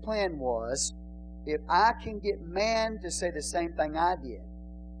his plan was, if I can get man to say the same thing I did,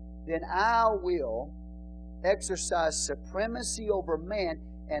 then I will exercise supremacy over man,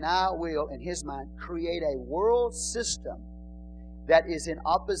 and I will, in his mind, create a world system that is in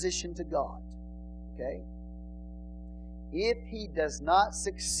opposition to God. Okay? If he does not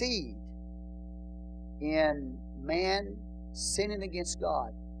succeed in man sinning against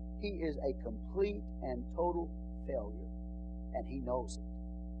God, he is a complete and total failure. And he knows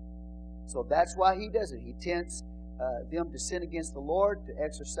it. So that's why he does it. He tempts them to sin against the Lord, to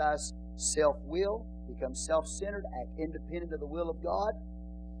exercise self-will, become self-centered, act independent of the will of God,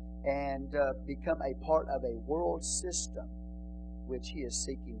 and become a part of a world system which he is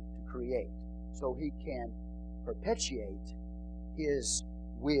seeking to create, so he can perpetuate his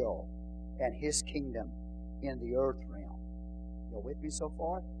will and his kingdom in the earth realm. You with me so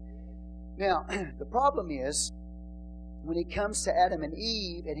far? Now, the problem is, when he comes to Adam and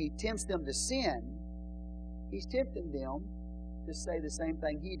Eve and he tempts them to sin, he's tempting them to say the same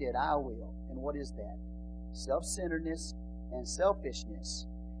thing he did, I will. And what is that? Self-centeredness and selfishness,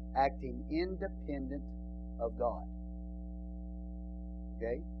 acting independent of God.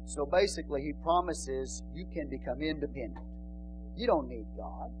 Okay? So basically, he promises you can become independent. You don't need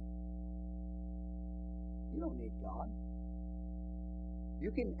God. You don't need God. You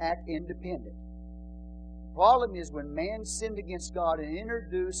can act independent. The problem is when man sinned against God and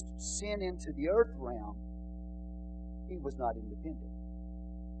introduced sin into the earth realm, he was not independent.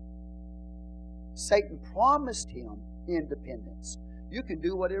 Satan promised him independence. You can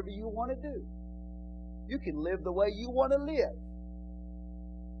do whatever you want to do. You can live the way you want to live.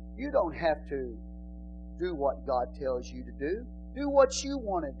 You don't have to do what God tells you to do. Do what you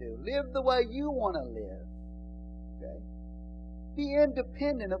want to do. Live the way you want to live. Okay? Be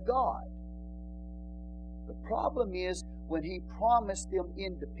independent of God. The problem is, when he promised them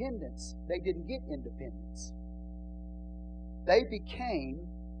independence, they didn't get independence. They became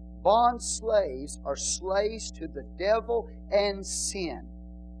bond slaves, or slaves to the devil and sin,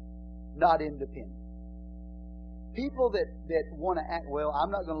 not independent. People that want to act, well,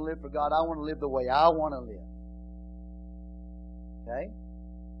 I'm not going to live for God, I want to live the way I want to live. Okay?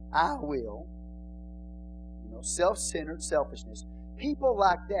 I will. Self-centered selfishness. People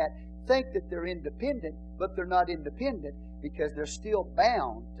like that think that they're independent, but they're not independent because they're still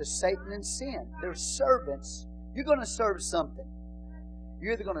bound to Satan and sin. They're servants. You're going to serve something.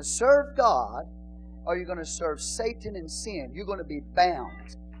 You're either going to serve God or you're going to serve Satan and sin. You're going to be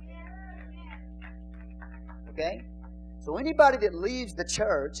bound. Okay? So anybody that leaves the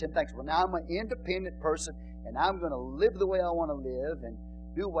church and thinks, well, now I'm an independent person and I'm going to live the way I want to live and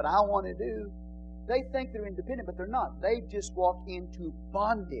do what I want to do, they think they're independent, but they're not. They just walk into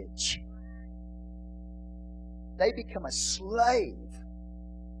bondage. They become a slave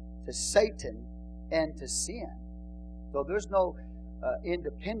to Satan and to sin. So there's no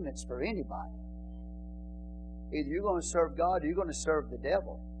independence for anybody. Either you're going to serve God or you're going to serve the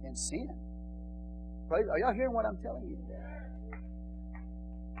devil and sin. Are y'all hearing what I'm telling you today?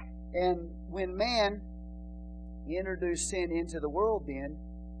 And when man introduced sin into the world, then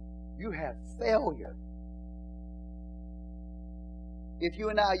you have failure. If you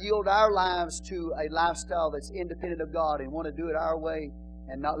and I yield our lives to a lifestyle that's independent of God and want to do it our way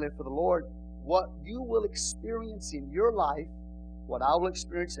and not live for the Lord, what you will experience in your life, what I will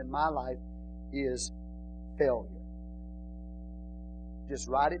experience in my life, is failure. Just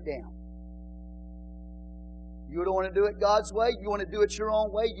write it down. You don't want to do it God's way. You want to do it your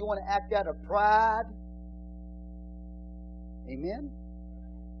own way. You want to act out of pride. Amen?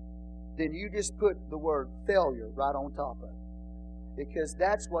 Then you just put the word failure right on top of it. Because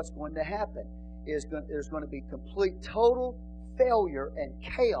that's what's going to happen. There's going to be complete, total failure and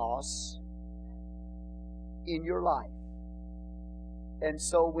chaos in your life. And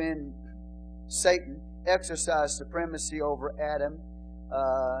so when Satan exercised supremacy over Adam,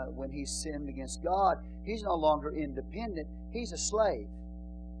 when he sinned against God, he's no longer independent. He's a slave.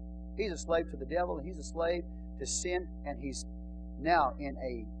 He's a slave to the devil, and he's a slave to sin, and he's now in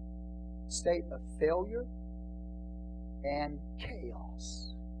a state of failure and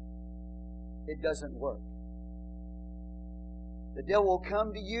chaos. It doesn't work. The devil will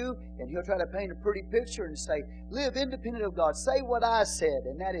come to you and he'll try to paint a pretty picture and say, live independent of God. Say what I said,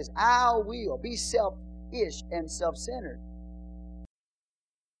 and that is, I will. Be selfish and self-centered.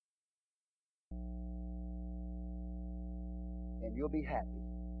 And you'll be happy.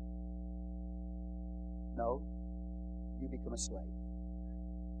 No, you become a slave.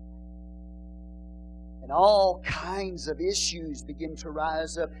 And all kinds of issues begin to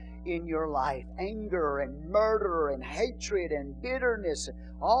rise up in your life. Anger and murder and hatred and bitterness.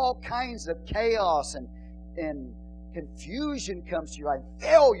 All kinds of chaos and confusion comes to your life.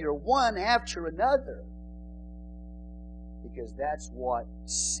 Failure one after another. Because that's what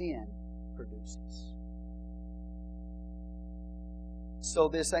sin produces. So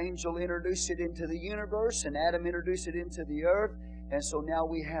this angel introduced it into the universe, and Adam introduced it into the earth. And so now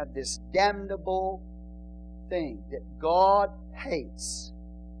we have this damnable thing that God hates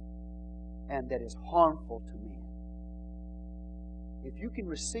and that is harmful to man. If you can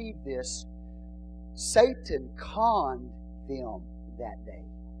receive this, Satan conned them that day.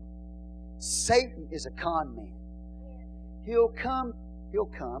 Satan is a con man. He'll come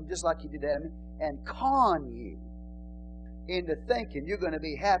just like he did Adam, and con you into thinking you're going to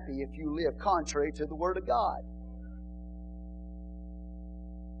be happy if you live contrary to the Word of God.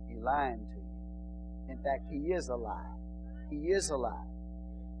 He's lying to you. In fact, he is a lie. He is a lie.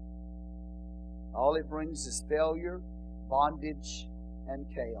 All it brings is failure, bondage, and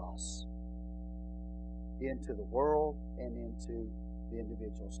chaos into the world and into the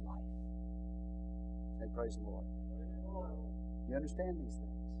individual's life. Say, praise the Lord. You understand these things?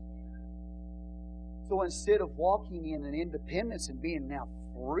 So instead of walking in an independence and being now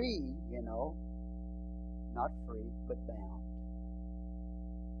free, not free, but bound.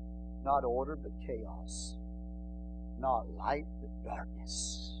 Not order, but chaos. Not light, but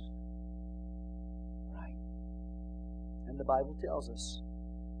darkness. Right? And the Bible tells us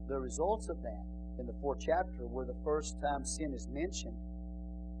the results of that in the 4th chapter, where the first time sin is mentioned,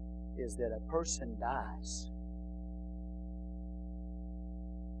 is that a person dies.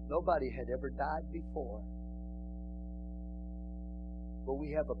 Nobody had ever died before. But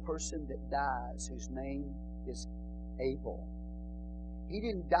we have a person that dies whose name is Abel. He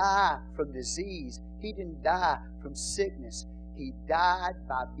didn't die from disease. He didn't die from sickness. He died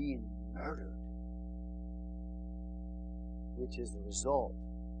by being murdered, which is the result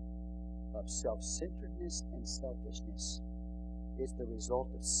of self-centeredness and selfishness. It's the result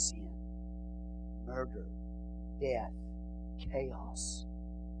of sin. Murder, death, chaos,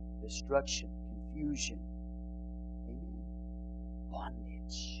 destruction, confusion, amen,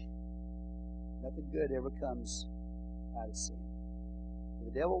 bondage. Nothing good ever comes out of sin.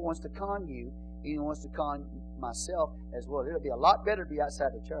 The devil wants to con you. He wants to con myself as well. It'll be a lot better to be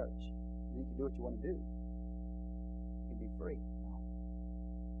outside the church. You can do what you want to do. You can be free. No.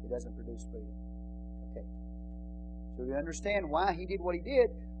 It doesn't produce freedom. Okay. So we understand why he did what he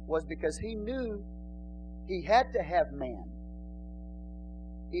did was because he knew he had to have man.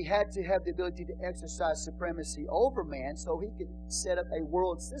 He had to have the ability to exercise supremacy over man so he could set up a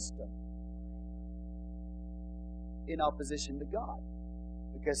world system in opposition to God.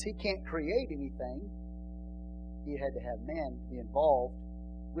 Because he can't create anything, he had to have man be involved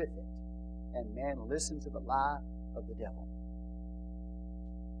with it. And man listened to the lie of the devil.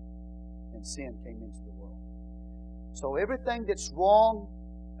 And sin came into the world. So everything that's wrong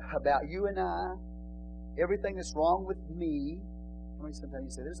about you and I, everything that's wrong with me, sometimes you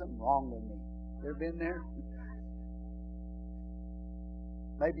say, there's something wrong with me. You ever been there?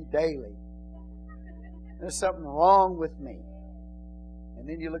 Maybe daily. There's something wrong with me. And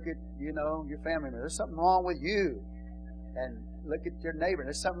then you look at, your family member. There's something wrong with you. And look at your neighbor.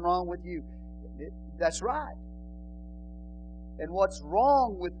 There's something wrong with you. That's right. And what's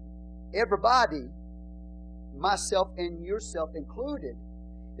wrong with everybody, myself and yourself included,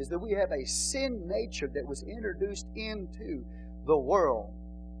 is that we have a sin nature that was introduced into the world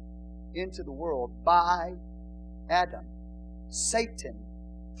by Adam. Satan,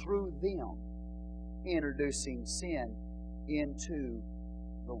 through them, introducing sin into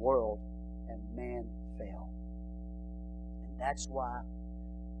the world, and man fell. And that's why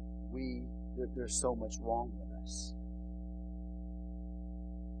there's so much wrong with us.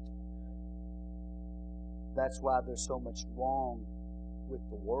 That's why there's so much wrong with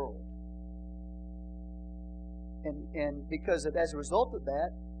the world. And because as a result of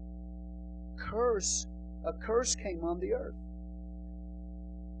that, a curse came on the earth.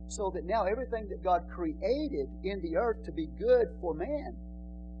 So that now everything that God created in the earth to be good for man.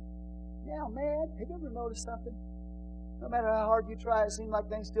 Now, man, have you ever noticed something? No matter how hard you try, it seems like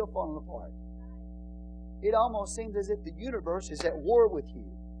things still falling apart. It almost seems as if the universe is at war with you.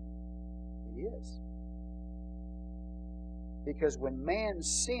 It is. Because when man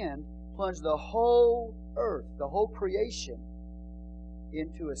sinned, plunged the whole earth, the whole creation,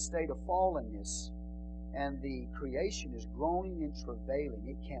 into a state of fallenness, and the creation is groaning and travailing.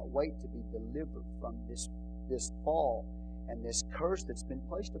 It can't wait to be delivered from this fall and this curse that's been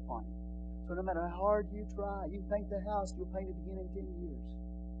placed upon it. So no matter how hard you try, you paint the house, you'll paint it again in 10 years.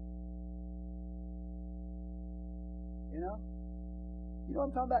 You know? You know what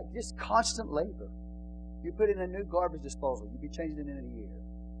I'm talking about? Just constant labor. You put it in a new garbage disposal, you'll be changing it in a year.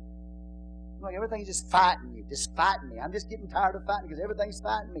 Like everything's just fighting you, just fighting me. I'm just getting tired of fighting because everything's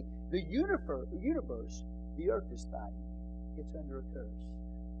fighting me. The universe, the earth is fighting you. It's under a curse.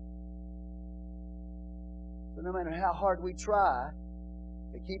 So no matter how hard we try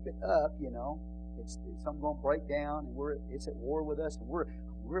to keep it up, you know, it's something going to break down, and it's at war with us, and we're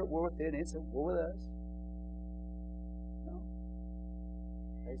at war with it, and it's at war with us. No,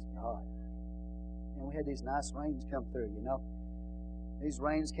 praise God. And we had these nice rains come through, you know. These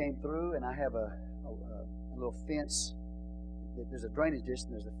rains came through, and I have a little fence. There's a drainage ditch,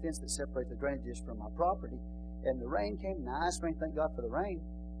 and there's a fence that separates the drainage ditch from my property. And the rain came, nice rain, thank God for the rain.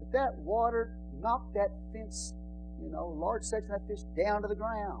 But that water knocked that fence, you know, a large section of that fence down to the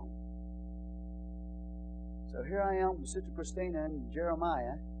ground. So here I am with Sister Christina and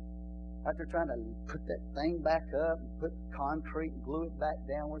Jeremiah, after trying to put that thing back up, and put concrete and glue it back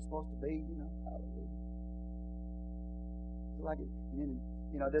down where it's supposed to be, you know. Hallelujah. Like it, and then,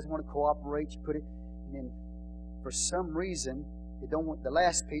 you know, it doesn't want to cooperate. You put it, and then for some reason, the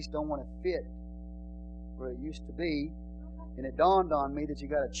last piece don't want to fit where it used to be. And it dawned on me that you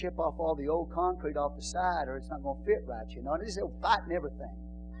got to chip off all the old concrete off the side, or it's not going to fit right. You know, and it's fighting everything.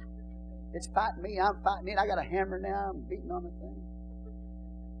 It's fighting me. I'm fighting it. I got a hammer now. I'm beating on the thing.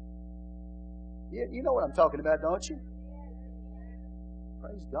 You know what I'm talking about, don't you?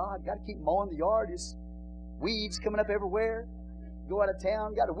 Praise God. Got to keep mowing the yard. It's weeds coming up everywhere. Go out of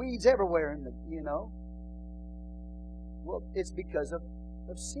town, got weeds everywhere in the, you know. Well, it's because of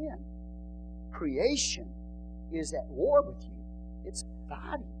sin. Creation is at war with you. It's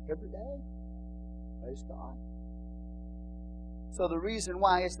fighting every day. Praise God. So the reason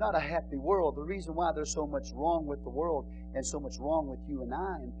why it's not a happy world, the reason why there's so much wrong with the world and so much wrong with you and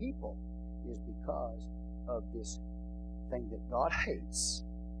I and people is because of this thing that God hates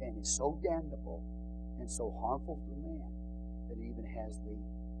and is so damnable and so harmful to man that it even has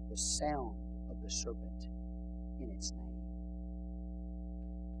the sound of the serpent in its name.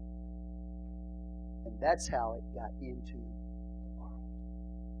 And that's how it got into the world,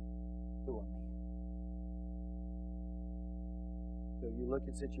 through a man. So you look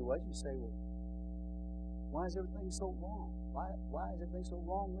at situations and say, well, why is everything so wrong? Why is everything so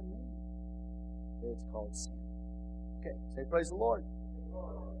wrong with me? It's called sin. Okay, say praise the Lord.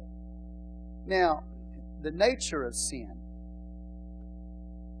 Now, the nature of sin.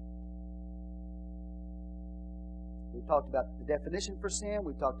 We've talked about the definition for sin.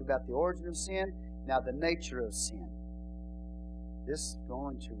 We've talked about the origin of sin. Now, the nature of sin. This is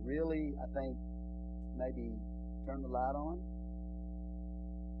going to really, I think, maybe turn the light on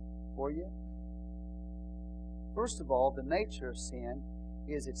for you. First of all, the nature of sin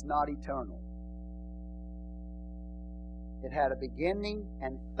is it's not eternal. It had a beginning,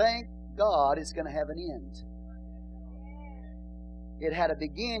 and thank God it's going to have an end. It had a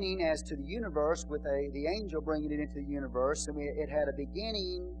beginning as to the universe with the angel bringing it into the universe, and it had a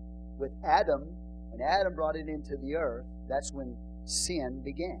beginning with Adam. When Adam brought it into the earth, that's when sin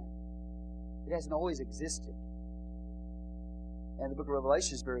began. It hasn't always existed. And the book of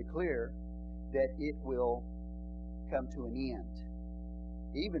Revelation is very clear that it will come to an end.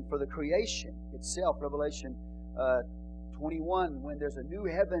 Even for the creation itself, Revelation 21, when there's a new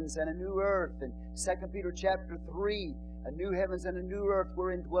heavens and a new earth, and 2 Peter chapter 3, a new heavens and a new earth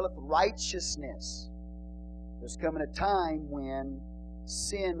wherein dwelleth righteousness. There's coming a time when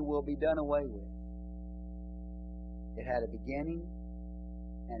sin will be done away with. It had a beginning,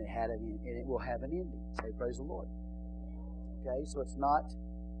 and it will have an ending. Say praise the Lord. Okay, so it's not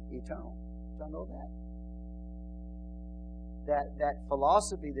eternal. Don't know that. That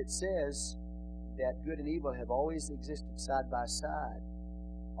philosophy that says that good and evil have always existed side by side,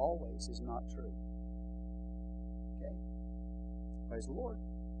 always, is not true. Okay? Praise the Lord.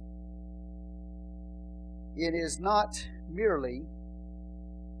 It is not merely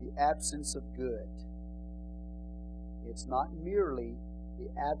the absence of good. It's not merely the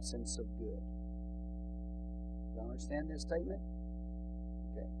absence of good. You understand this statement?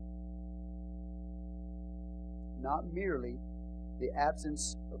 Okay. not merely the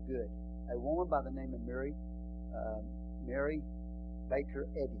absence of good. A woman by the name of Mary Baker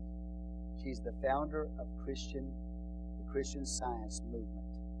Eddy. She's the founder of the Christian Science movement.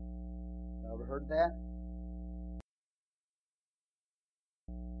 You ever heard of that?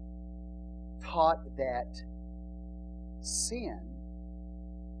 Taught that sin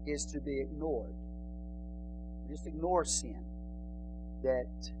is to be ignored. Just ignore sin.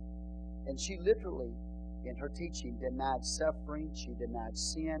 And she literally, in her teaching, denied suffering. She denied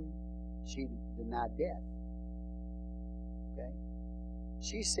sin. She denied death. Okay?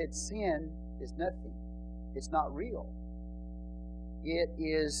 She said sin is nothing. It's not real. It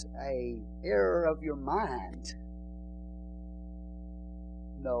is an error of your mind.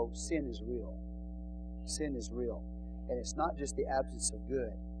 No, sin is real. Sin is real. And it's not just the absence of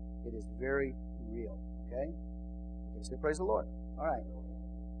good. It is very real. Okay? So praise the Lord. All right.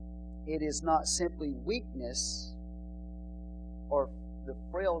 It is not simply weakness or the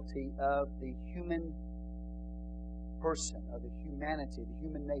frailty of the human person, or the humanity, the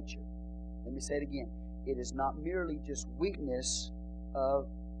human nature. Let me say it again. It is not merely just weakness of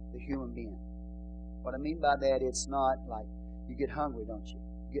the human being. What I mean by that, it's not like you get hungry, don't you?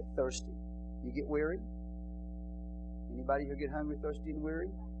 You get thirsty. You get weary? Anybody here get hungry, thirsty, and weary?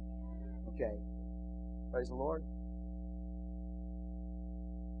 Okay. Praise the Lord.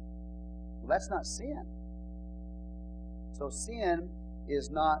 Well, that's not sin. So sin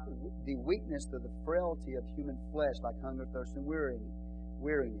is not the weakness or the frailty of human flesh, like hunger, thirst, and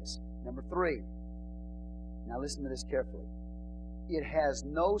weariness. Number 3. Now listen to this carefully. It has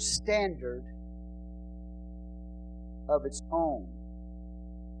no standard of its own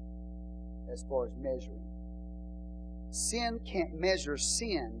as far as measuring. Sin can't measure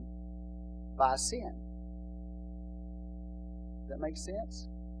sin by sin. Does that make sense?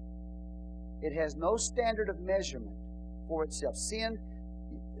 It has no standard of measurement for itself. Sin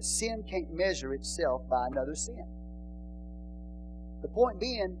can't measure itself by another sin. The point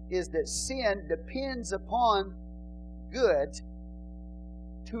being is that sin depends upon good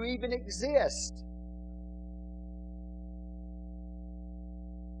to even exist.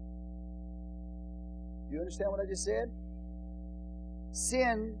 Do you understand what I just said?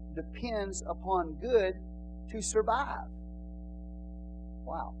 Sin depends upon good to survive.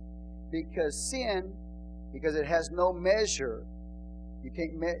 Wow. Because it has no measure,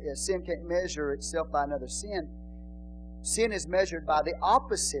 sin can't measure itself by another sin. Sin is measured by the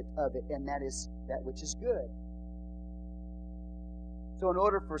opposite of it, and that is that which is good. So in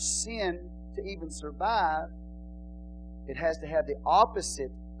order for sin to even survive, it has to have the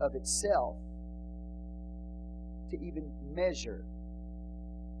opposite of itself to even measure.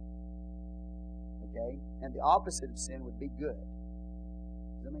 Okay? And the opposite of sin would be good.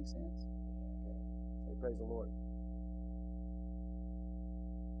 Does that make sense? Okay. Say praise the Lord.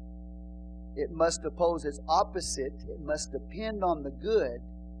 It must oppose its opposite. It must depend on the good,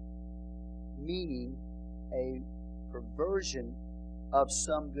 meaning a perversion of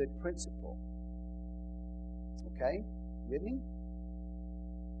some good principle. Okay? With me?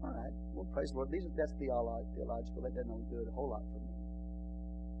 All right. Well, praise the Lord. That's theological. That doesn't do a whole lot for me.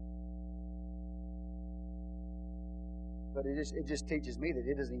 But it just teaches me that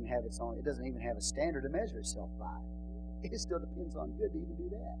it doesn't even have its own. It doesn't even have a standard to measure itself by. It still depends on good to even do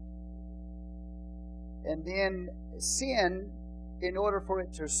that. And then sin, in order for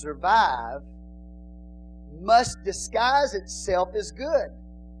it to survive, must disguise itself as good.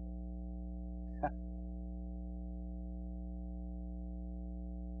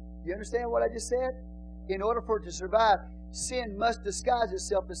 You understand what I just said? In order for it to survive, sin must disguise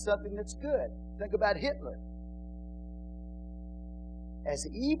itself as something that's good. Think about Hitler. As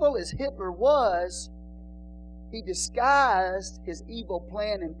evil as Hitler was, he disguised his evil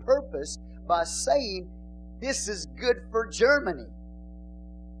plan and purpose by saying, "This is good for Germany."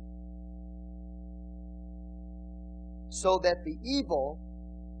 So that the evil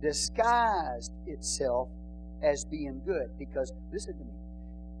disguised itself as being good. Because, listen to me,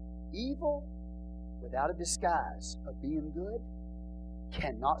 evil without a disguise of being good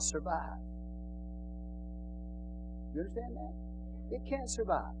cannot survive. You understand that? It can't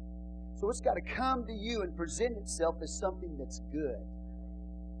survive. So it's got to come to you and present itself as something that's good.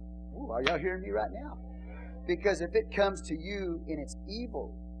 Ooh, are y'all hearing me right now? Because if it comes to you and it's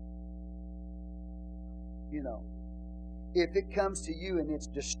evil, if it comes to you and it's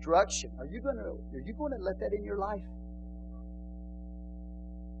destruction, are you going to let that in your life?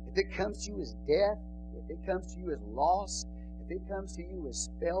 If it comes to you as death, if it comes to you as loss, if it comes to you as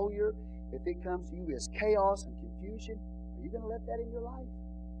failure, if it comes to you as chaos and confusion, are you going to let that in your life?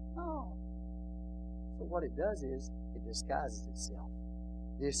 No. So what it does is it disguises itself.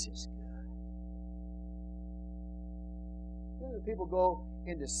 This is good. You know, people go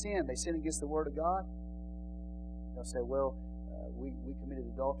into sin. They sin against the Word of God. They'll say, well, we committed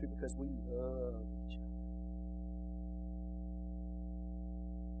adultery because we love each other.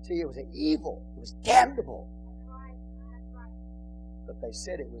 See, it was evil. It was damnable. But they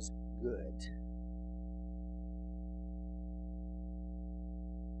said it was good.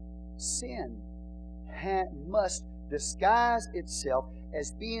 Sin must disguise itself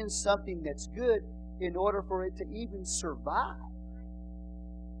as being something that's good in order for it to even survive.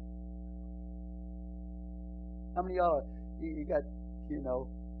 How many of y'all, you got,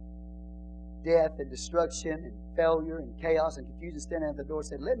 death and destruction and failure and chaos and confusion standing at the door and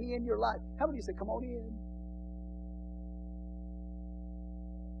said, let me in your life. How many of you said, come on in?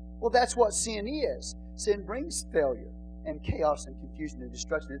 Well, that's what sin is. Sin brings failure and chaos and confusion and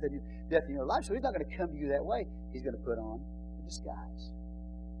destruction and death in your life. So He's not going to come to you that way. He's going to put on a disguise.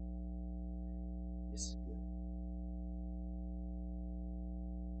 This is good.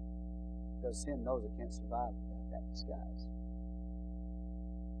 Because sin knows it can't survive without that disguise.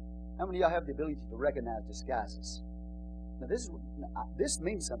 How many of y'all have the ability to recognize disguises? Now, this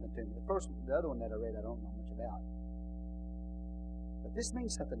means something to me. The other one that I read, I don't know much about. But this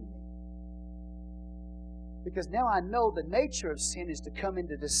means something to me. Because now I know the nature of sin is to come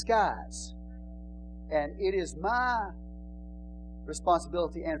into disguise. And it is my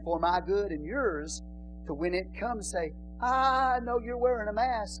responsibility and for my good and yours to, when it comes, say, I know you're wearing a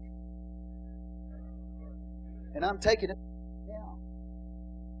mask. And I'm taking it down.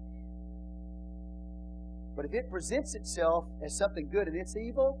 But if it presents itself as something good and it's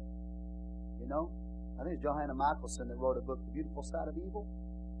evil, I think it's Johanna Michelson that wrote a book, The Beautiful Side of Evil.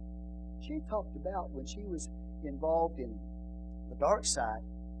 She talked about when she was involved in the dark side,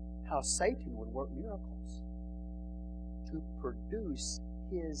 how Satan would work miracles to produce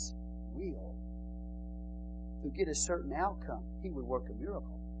his will. To get a certain outcome, he would work a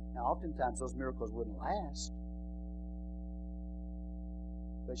miracle. Now, oftentimes those miracles wouldn't last.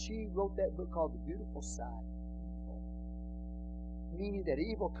 But she wrote that book called The Beautiful Side of Evil. Meaning that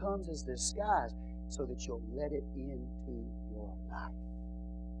evil comes as disguise so that you'll let it into your life.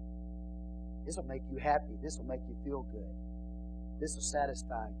 This will make you happy. This will make you feel good. This will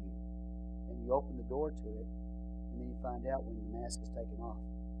satisfy you. And you open the door to it, and then you find out when the mask is taken off,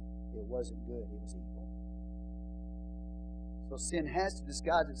 it wasn't good, it was evil. So sin has to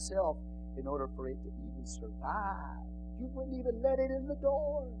disguise itself in order for it to even survive. You wouldn't even let it in the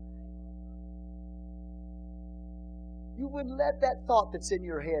door. You wouldn't let that thought that's in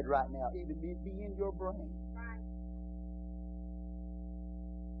your head right now even be in your brain. Right.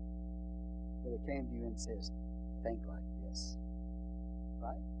 But it came to you and says, think like this.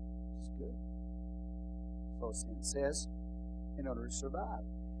 Right? It's good. So sin says, in order to survive.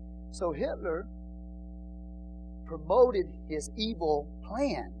 So Hitler promoted his evil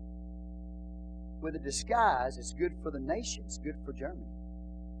plan with a disguise. It's good for the nation. It's good for Germany.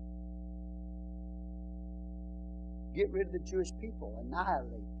 Get rid of the Jewish people.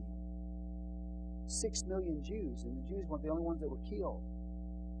 Annihilate them. 6 million Jews. And the Jews weren't the only ones that were killed.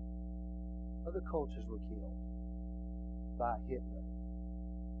 Other cultures were killed by Hitler.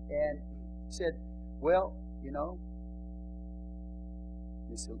 And said, well,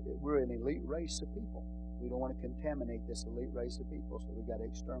 we're an elite race of people. We don't want to contaminate this elite race of people, so we've got to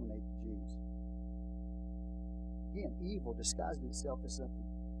exterminate the Jews. Again, evil disguised itself as something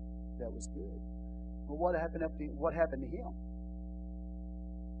that was good. Well, what happened to him?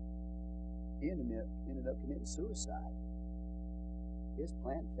 He ended up committing suicide. His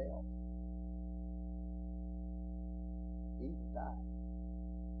plan failed. Evil died.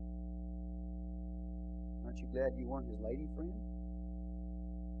 Aren't you glad you weren't his lady friend?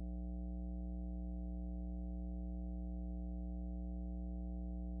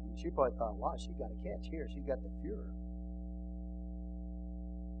 She probably thought, wow, she got a catch here. She's got the Fuhrer.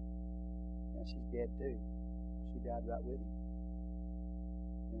 Yeah, she's dead too. She died right with him.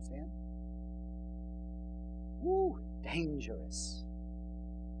 You understand? Woo, dangerous.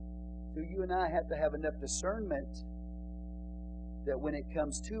 So you and I have to have enough discernment that when it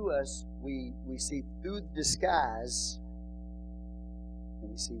comes to us, we see through the disguise and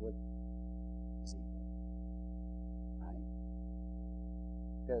we see what is evil. Right?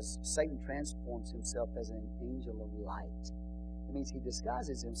 Because Satan transforms himself as an angel of light. It means he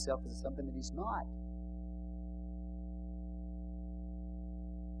disguises himself as something that he's not.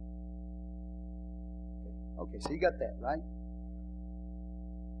 Okay, so you got that, right?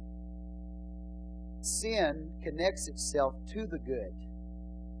 Sin connects itself to the good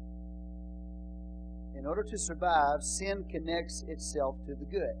In order to survive, sin connects itself to the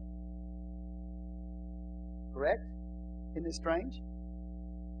good. Correct? Isn't it strange?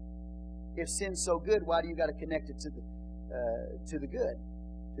 If sin's so good, why do you got to connect it to the good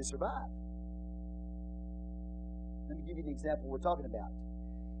to survive? Let me give you an example we're talking about.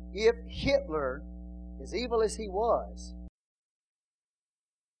 If Hitler, as evil as he was,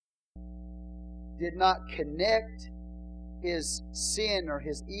 did not connect his sin or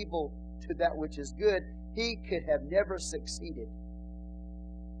his evil to that which is good, he could have never succeeded.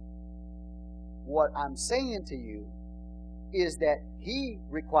 What I'm saying to you is that he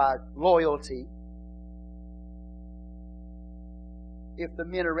required loyalty. If the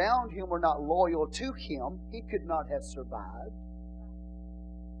men around him were not loyal to him, he could not have survived.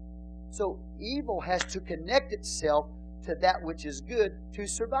 So evil has to connect itself to that which is good to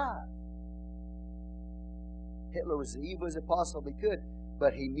survive. Hitler was as evil as it possibly could,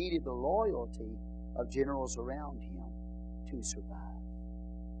 but he needed the loyalty of generals around him to survive.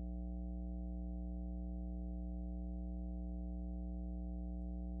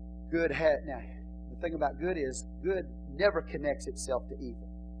 Now, the thing about good is, good never connects itself to evil.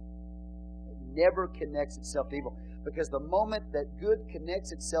 It never connects itself to evil. Because the moment that good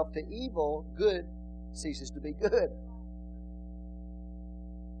connects itself to evil, good ceases to be good.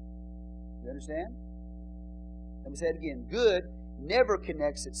 You understand? Let me say it again. Good never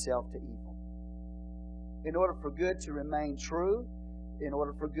connects itself to evil. In order for good to remain true, in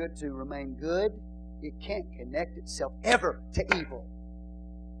order for good to remain good, it can't connect itself ever to evil.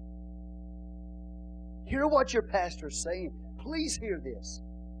 Hear what your pastor is saying. Please hear this.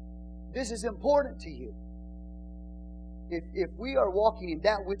 This is important to you. If we are walking in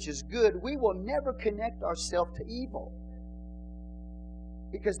that which is good, we will never connect ourselves to evil.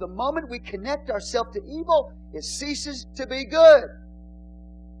 Because the moment we connect ourselves to evil, it ceases to be good.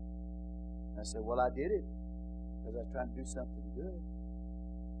 I said, well, I did it because I was trying to do something good.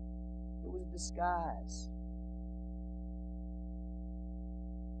 It was a disguise.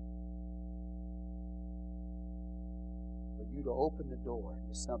 For you to open the door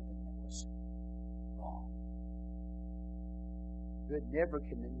to something that was wrong. Good never,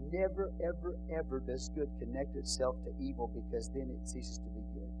 ever does good connect itself to evil, because then it ceases to be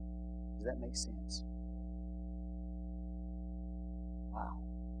good. Does that make sense? Wow.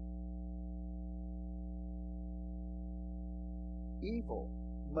 Evil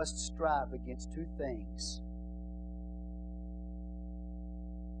must strive against two things.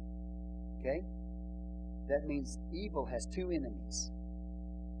 Okay? That means evil has two enemies.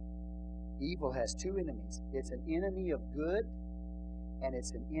 Evil has two enemies. It's an enemy of good, and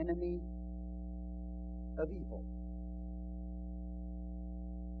it's an enemy of evil.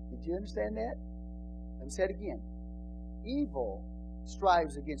 Did you understand that? Let me say it again. Evil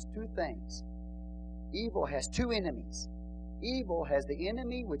strives against two things. Evil has two enemies. Evil has the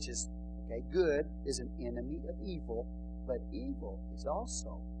enemy, which is, good is an enemy of evil, but evil is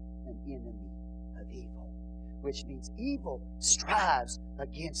also an enemy of evil, which means evil strives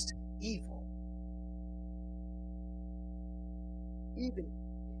against evil.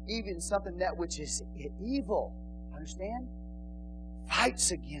 Even something that which is evil, understand?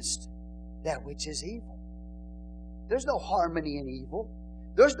 Fights against that which is evil. There's no harmony in evil.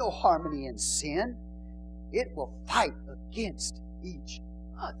 There's no harmony in sin. It will fight against each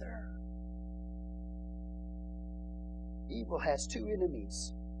other. Evil has two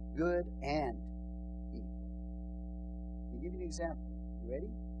enemies, good and evil. I'll give you an example. You ready?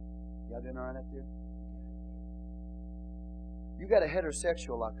 Y'all doing all right up there? You got a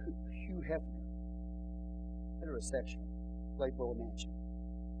heterosexual like Hugh Hefner. Heterosexual. Playboy Mansion.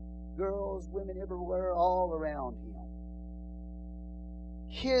 Girls, women everywhere, all around him.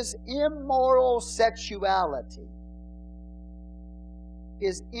 His immoral sexuality,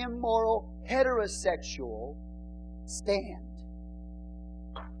 his immoral heterosexual stand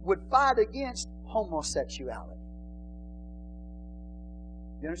would fight against homosexuality.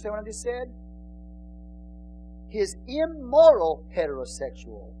 You understand what I just said? His immoral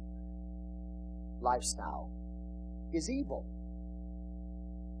heterosexual lifestyle is evil.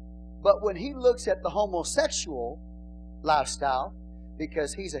 But when he looks at the homosexual lifestyle,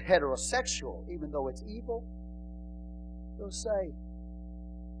 because he's a heterosexual, even though it's evil, he'll say,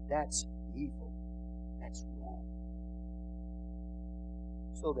 that's evil. That's wrong.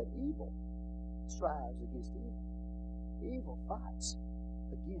 So that evil strives against evil. Evil fights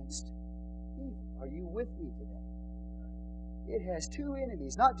against evil. Are you with me today? It has two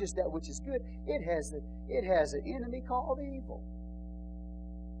enemies, not just that which is good. It has an enemy called evil.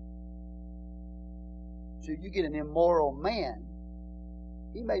 So you get an immoral man.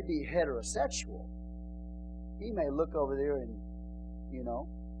 He may be heterosexual, He may look over there and,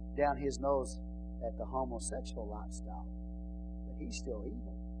 down his nose at the homosexual lifestyle, but he's still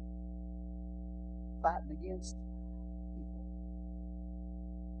evil. Fighting against evil.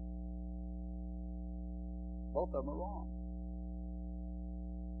 Both of them are wrong.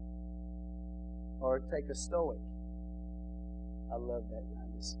 Or take a Stoic. I love that.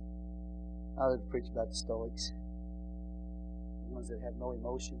 I love to preach about the Stoics. The ones that have no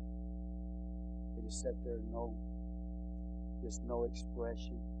emotion. They just sit there and just no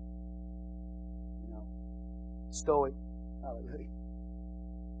expression. Stoic. Hallelujah.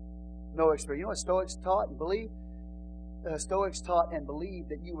 No expression. You know what Stoics taught and believed? Stoics taught and believed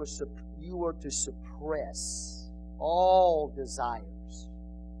that you were to suppress all desires.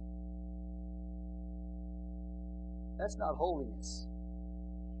 That's not holiness.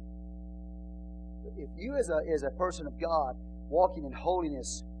 If you as a person of God walking in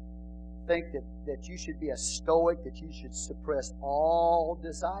holiness think that you should be a Stoic, that you should suppress all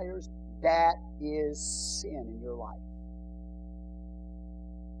desires, that is sin in your life.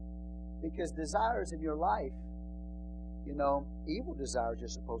 Because desires in your life, evil desires you're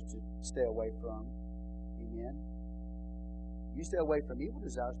supposed to stay away from. Amen. You stay away from evil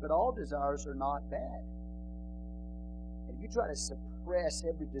desires, but all desires are not bad. And if you try to suppress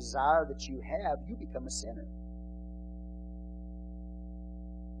every desire that you have, you become a sinner.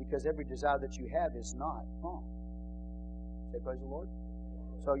 Because every desire that you have is not wrong. Say praise the Lord.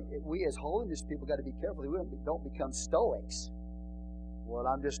 So we as holiness people got to be careful. We don't become Stoics. Well,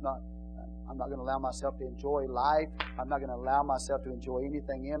 I'm not going to allow myself to enjoy life. I'm not going to allow myself to enjoy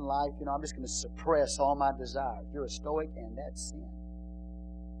anything in life. I'm just going to suppress all my desires. You're a Stoic, and that's sin.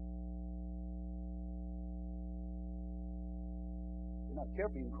 If you're not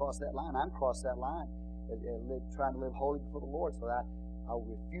careful, you can cross that line. I'm crossed that line, trying to live holy before the Lord, so that I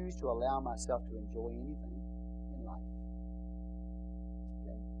refuse to allow myself to enjoy anything in life.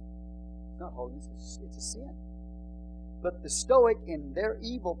 Okay? It's not holiness, it's a sin. But the Stoic, in their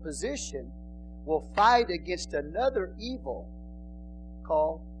evil position, will fight against another evil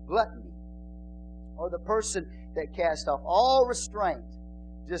called gluttony. Or the person that casts off all restraint.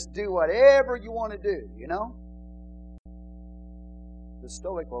 Just do whatever you want to do, The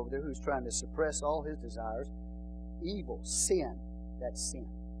Stoic over there who's trying to suppress all his desires, evil, sin, that's sin,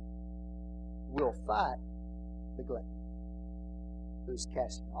 will fight the glutton who's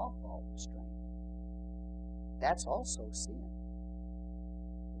casting off all restraint. That's also sin.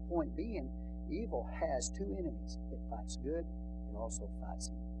 The point being, evil has two enemies. It fights good, it also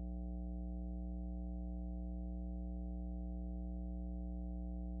fights evil.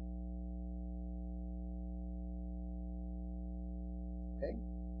 Okay?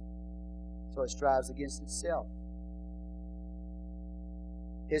 So it strives against itself.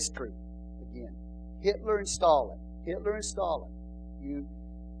 History, again. Hitler and Stalin.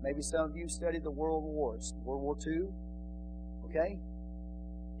 Maybe some of you studied the World Wars. World War II. Okay?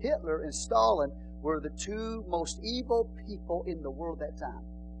 Hitler and Stalin were the two most evil people in the world at that time.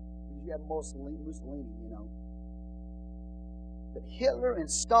 You have Mussolini, But Hitler and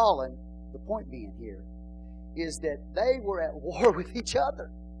Stalin, the point being here, is that they were at war with each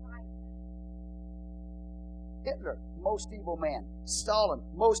other. Hitler, most evil man. Stalin,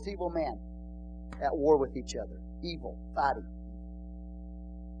 most evil man. At war with each other. Evil, fighting.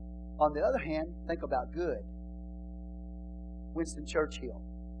 On the other hand, think about good. Winston Churchill.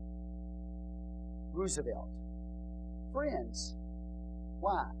 Roosevelt. Friends.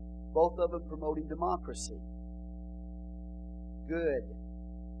 Why? Both of them promoting democracy. Good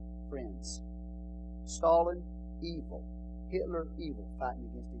friends. Stalin, evil. Hitler, evil. Fighting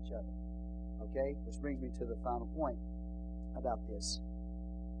against each other. Okay? Which brings me to the final point about this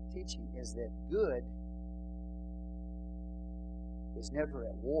teaching is that good is never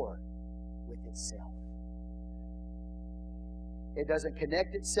at war with itself. It doesn't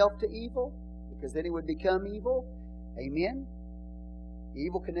connect itself to evil, because then it would become evil. Amen?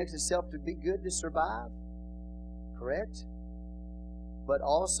 Evil connects itself to be good to survive. Correct? But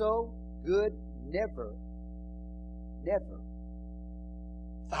also, good never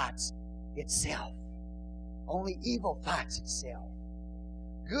fights itself. Only evil fights itself.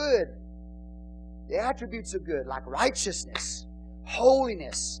 Good, the attributes of good, like righteousness,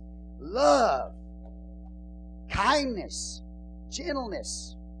 holiness, love, kindness,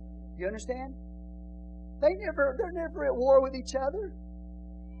 gentleness. You understand? They're never at war with each other.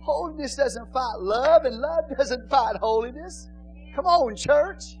 Holiness doesn't fight love, and love doesn't fight holiness. Come on,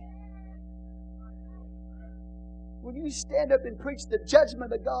 church. When you stand up and preach the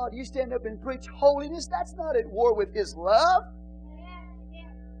judgment of God, you stand up and preach holiness, that's not at war with His love.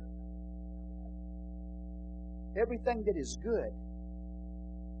 everything that is good,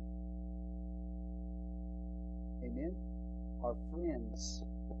 amen, are friends.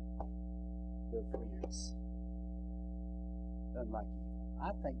 They're friends. Unlike evil.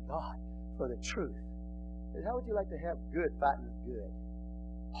 I thank God for the truth. How would you like to have good fighting with good?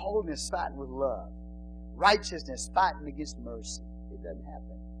 Holiness fighting with love. Righteousness fighting against mercy. It doesn't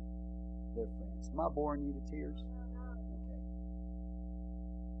happen. They're friends. Am I boring you to tears?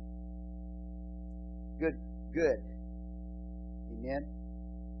 Okay. Good. Amen.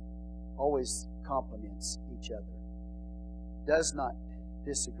 Always compliments each other. Does not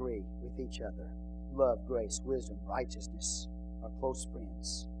disagree with each other. Love, grace, wisdom, righteousness are close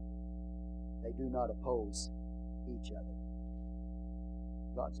friends. They do not oppose each other.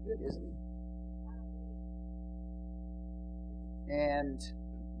 God's good, isn't He? And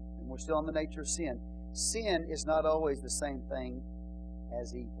we're still on the nature of sin. Sin is not always the same thing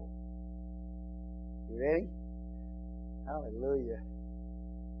as evil. You ready? Hallelujah.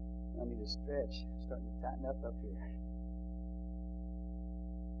 I need to stretch. I'm starting to tighten up here.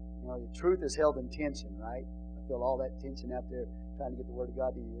 You know, the truth is held in tension, right? I feel all that tension out there trying to get the Word of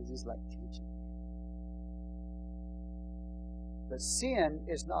God to you. It's just like tension. But sin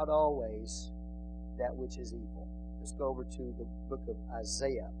is not always that which is evil. Let's go over to the book of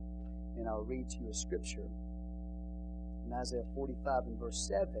Isaiah, and I'll read to you a scripture. In Isaiah 45 and verse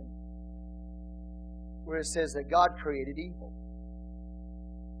 7, where it says that God created evil.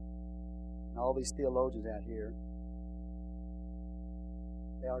 And all these theologians out here,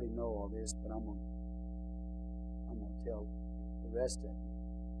 they already know all this, but I'm going to tell the rest of you.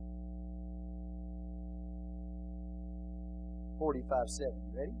 45:7.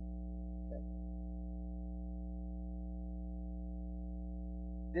 You ready?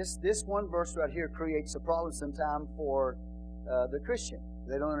 Okay. This one verse right here creates a problem sometimes for the Christian.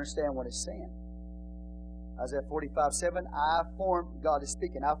 They don't understand what it's saying. Isaiah 45:7. God is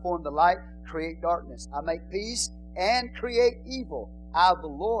speaking. I form the light, create darkness. I make peace and create evil. I, the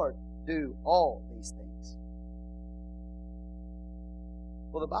Lord, do all these things.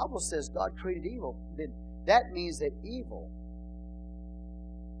 Well, the Bible says God created evil. Then that means that evil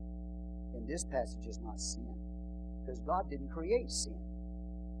in this passage is not sin. Because God didn't create sin.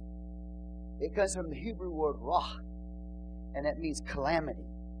 It comes from the Hebrew word ra, and that means calamity.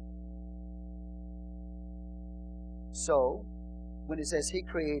 So, when it says He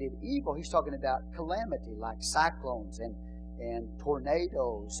created evil, He's talking about calamity, like cyclones and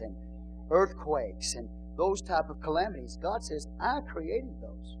tornadoes and earthquakes and those type of calamities. God says, I created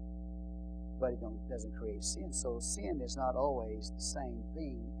those. But He doesn't create sin. So sin is not always the same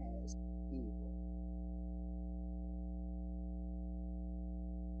thing as evil.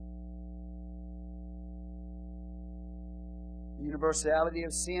 The universality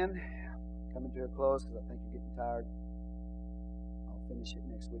of sin, coming to a close because I think you're getting tired. I'll finish it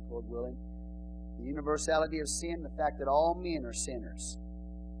next week, Lord willing. The universality of sin, the fact that all men are sinners.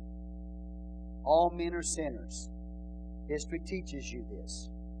 All men are sinners. History teaches you this.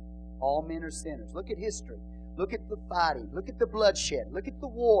 All men are sinners. Look at history. Look at the fighting. Look at the bloodshed. Look at the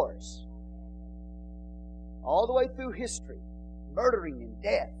wars. All the way through history. Murdering and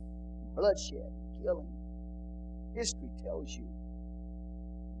death. Bloodshed. Killing. History tells you.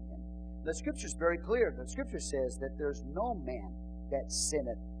 The Scripture is very clear. The Scripture says that there's no man that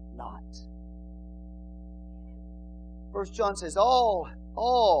sinneth not. 1 John says, all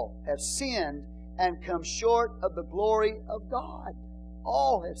have sinned and come short of the glory of God.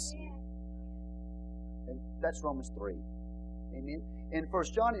 All have sinned. And that's Romans 3. Amen. In 1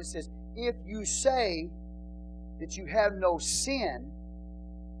 John it says, if you say that you have no sin,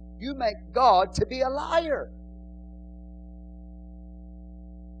 you make God to be a liar.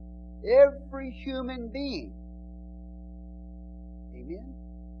 Every human being, amen,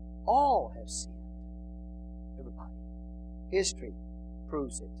 all have sinned. Everybody. History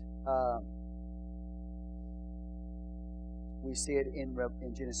proves it. We see it in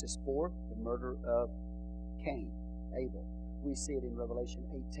Genesis 4, the murder of Cain, Abel. We see it in Revelation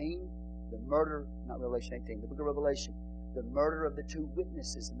 18, the murder, not Revelation 18, the book of Revelation, the murder of the two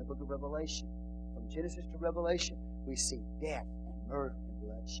witnesses in the book of Revelation. From Genesis to Revelation, we see death and murder and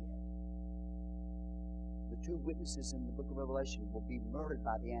bloodshed. The two witnesses in the book of Revelation will be murdered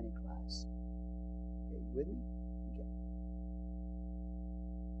by the Antichrist. Okay, you with me? Okay.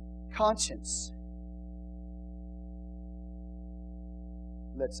 Conscience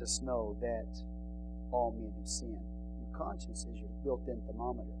lets us know that all men have sinned. Your conscience is your built-in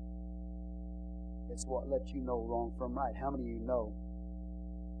thermometer. It's what lets you know wrong from right. How many of you know?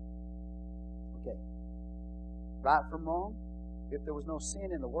 Okay. Right from wrong? If there was no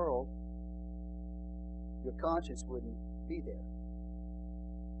sin in the world, your conscience wouldn't be there.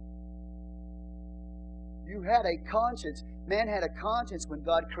 You had a conscience. Man had a conscience when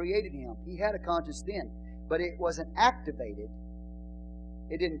God created him. He had a conscience then, but it wasn't activated.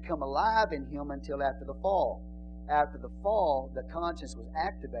 It didn't come alive in him until after the fall. After the fall, the conscience was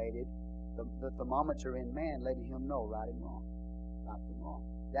activated. The thermometer in man letting him know right and wrong. Right and wrong.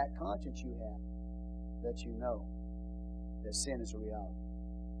 That conscience you have, that you know that sin is a reality.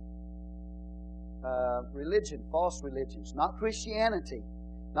 Religion, false religions, not Christianity.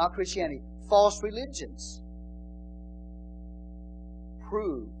 Not Christianity. False religions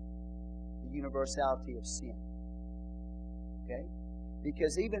prove the universality of sin. Okay?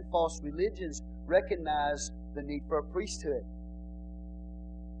 Because even false religions recognize the need for a priesthood.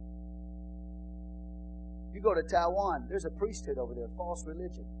 You go to Taiwan, there's a priesthood over there, false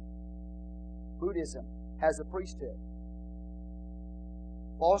religion. Buddhism has a priesthood.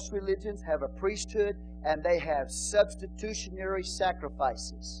 False religions have a priesthood, and they have substitutionary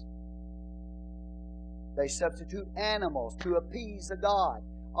sacrifices. They substitute animals to appease a god.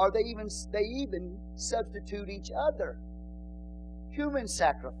 Or they even substitute each other. Human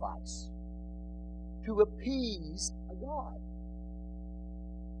sacrifice to appease a god.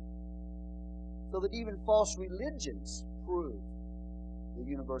 So that even false religions prove the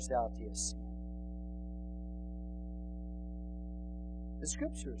universality of sin. The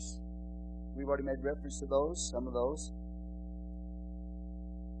Scriptures, we've already made reference to those, some of those.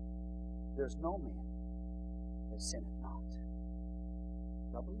 There's no man that sinneth not.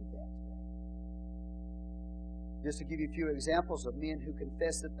 I believe that today. Just to give you a few examples of men who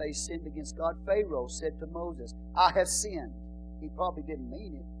confess that they sinned against God, Pharaoh said to Moses, I have sinned. He probably didn't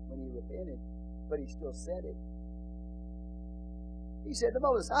mean it when he repented, but he still said it. He said to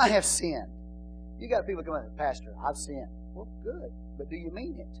Moses, I have sinned. You got people coming, Pastor, I've sinned. Well, good, but do you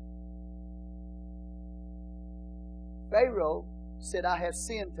mean it? Pharaoh said, I have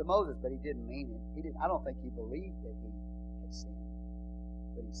sinned to Moses, but he didn't mean it. I don't think he believed that he had sinned,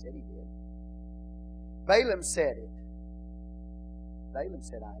 but he said he did. Balaam said it. Balaam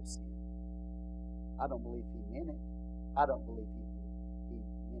said, I have sinned. I don't believe he meant it. I don't believe he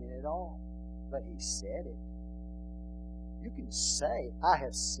meant it at all, but he said it. You can say, I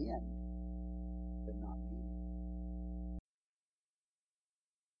have sinned, but not mean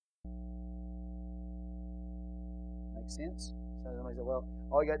it. Make sense? So somebody said, well,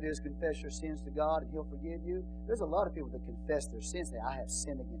 all you got to do is confess your sins to God and He'll forgive you. There's a lot of people that confess their sins. Say, I have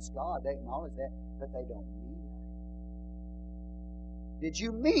sinned against God. They acknowledge that, but they don't mean it. Did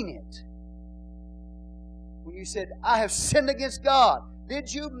you mean it? When you said, I have sinned against God,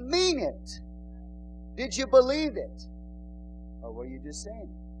 did you mean it? Did you believe it? Or were you just saying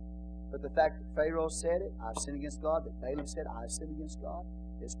it? But the fact that Pharaoh said it, I've sinned against God, that Balaam said, I've sinned against God,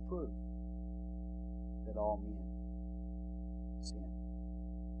 is proof that all men sin.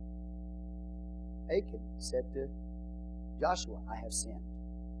 Achan said to Joshua, I have sinned.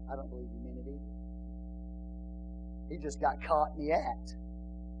 I don't believe he meant it either. He just got caught in the act.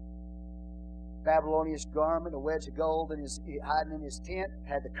 Babylonian garment, a wedge of gold, and hiding in his tent,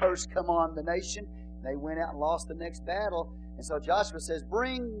 had the curse come on the nation. And they went out and lost the next battle. And so Joshua says,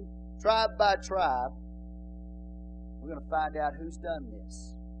 bring tribe by tribe. We're going to find out who's done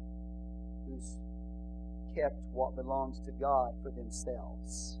this. Who's kept what belongs to God for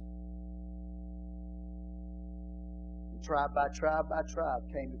themselves. And tribe by tribe by tribe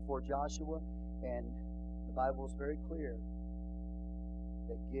came before Joshua, and the Bible is very clear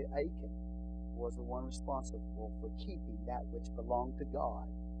that Achan was the one responsible for keeping that which belonged to God,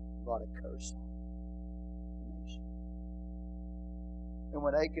 brought a curse on the nation. And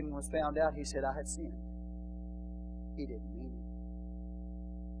when Achan was found out, he said, I have sinned. He didn't mean it.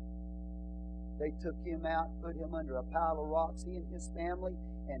 They took him out, put him under a pile of rocks, he and his family,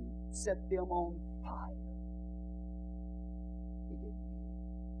 and set them on fire. He didn't mean it.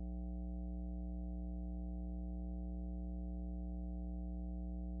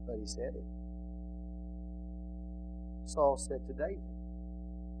 But he said it. Saul said to David,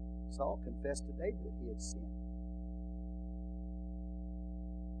 Saul confessed to David that he had sinned.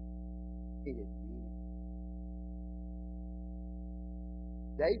 He didn't mean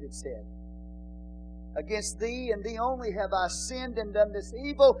it. David said, against thee and thee only have I sinned and done this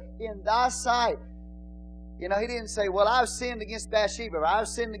evil in thy sight. You know, he didn't say, well, I've sinned against Bathsheba, or I've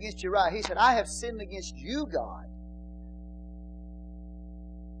sinned against Uriah. He said, I have sinned against you, God.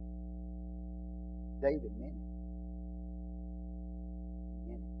 David meant it.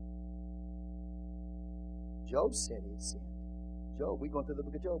 Job said he had sinned. Job, we're going through the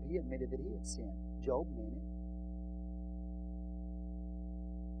book of Job. He admitted that he had sinned. Job meant it.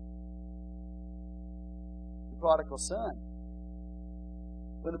 prodigal son.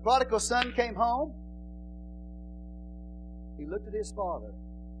 When the prodigal son came home, he looked at his father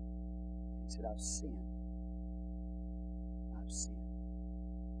and he said, I've sinned. I've sinned.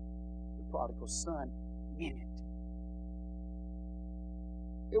 The prodigal son meant it.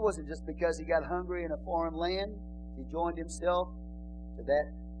 It wasn't just because he got hungry in a foreign land. He joined himself to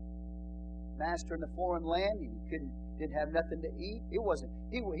that master in the foreign land and he didn't have nothing to eat. It wasn't.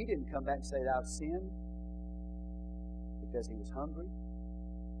 He didn't come back and say, I've sinned because he was hungry.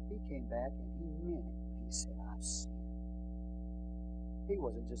 He came back and he meant it when he said, I've sinned. He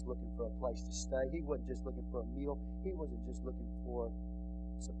wasn't just looking for a place to stay. He wasn't just looking for a meal. He wasn't just looking for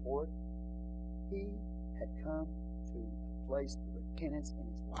support. He had come to a place of repentance in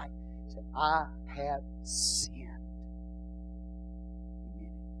his life. He said, I have sinned. He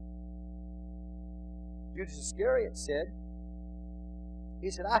meant it. Judas Iscariot said,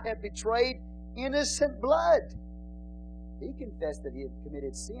 I have betrayed innocent blood. He confessed that he had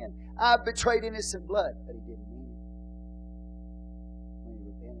committed sin. I betrayed innocent blood, but he didn't mean it. When he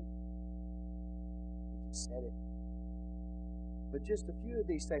repented, he just said it. But just a few of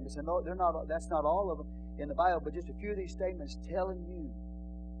these statements, and that's not all of them in the Bible, but just a few of these statements telling you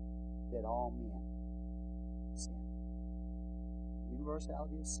that all men sin. The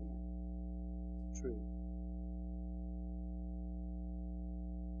universality of sin is true.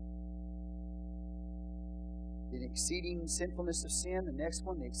 The exceeding sinfulness of sin, the next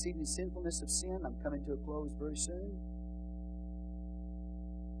one, the exceeding sinfulness of sin. I'm coming to a close very soon.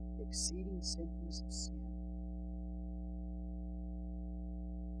 The exceeding sinfulness of sin.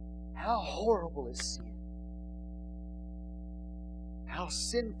 How horrible is sin? How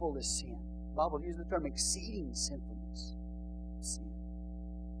sinful is sin? The Bible uses the term exceeding sinfulness of sin.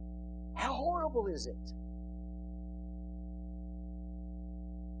 How horrible is it?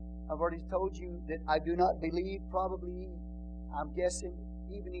 I've already told you that I do not believe, probably, I'm guessing,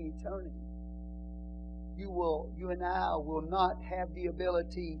 even in eternity, you and I will not have the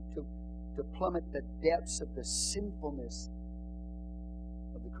ability to plummet the depths of the sinfulness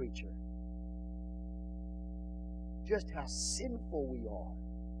of the creature. Just how sinful we are.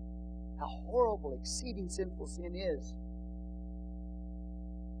 How horrible, exceeding sinful sin is.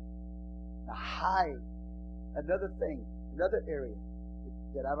 Another thing, another area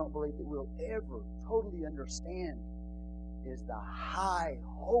that I don't believe that we'll ever totally understand is the high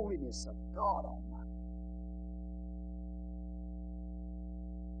holiness of God Almighty.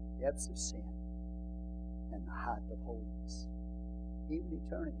 Depths of sin and the height of holiness. Even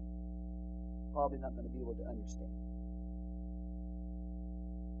eternity, probably not going to be able to understand.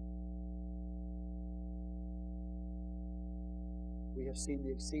 We have seen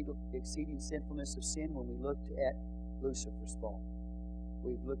the exceeding sinfulness of sin when we looked at Lucifer's fall.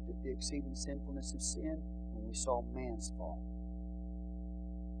 We've looked at the exceeding sinfulness of sin when we saw man's fall.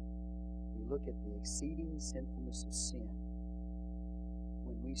 We look at the exceeding sinfulness of sin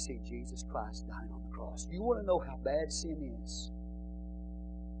when we see Jesus Christ dying on the cross. You want to know how bad sin is?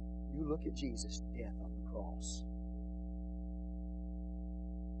 You look at Jesus' death on the cross.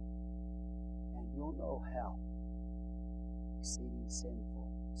 And you'll know how exceeding sinful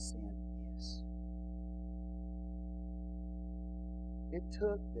sin is. It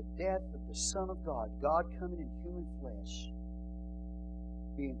took the death of the Son of God, God coming in human flesh,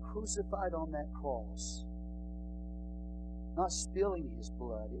 being crucified on that cross, not spilling His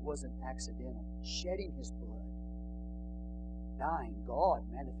blood, it wasn't accidental, shedding His blood, dying, God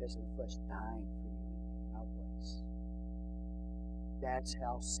manifested in the flesh, dying for you and me in our place. That's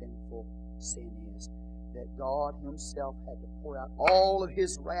how sinful sin is. That God Himself had to pour out all of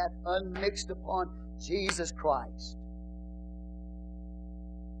His wrath unmixed upon Jesus Christ.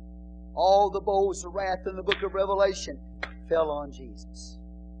 All the bowls of wrath in the book of Revelation fell on Jesus.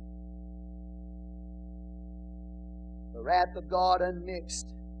 The wrath of God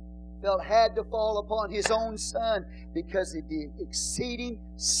unmixed had to fall upon His own Son because of the exceeding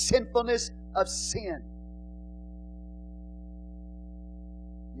sinfulness of sin.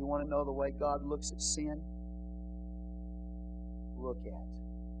 You want to know the way God looks at sin? Look at the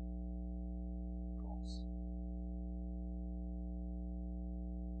cross.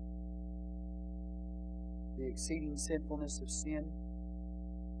 The exceeding sinfulness of sin.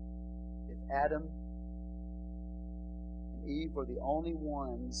 If Adam and Eve were the only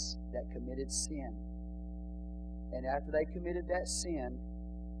ones that committed sin, and after they committed that sin,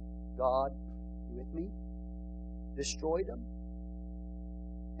 God, you with me, destroyed them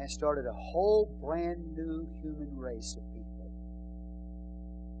and started a whole brand new human race of people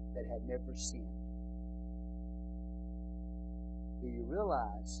that had never sinned. Do you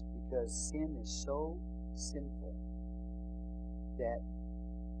realize, because sin is so sinful, that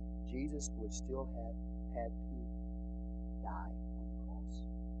Jesus would still have had to die on the cross.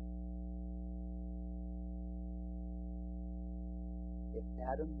 If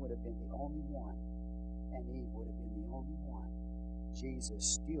Adam would have been the only one, and Eve would have been the only one, Jesus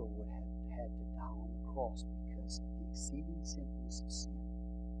still would have had to die on the cross because of the exceeding sinfulness of sin.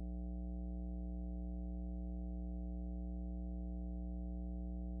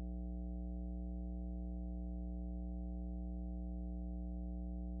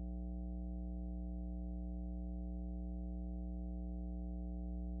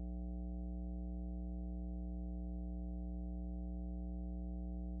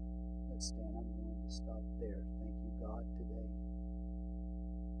 Let's stand. I'm going to stop there. Thank you, God, today.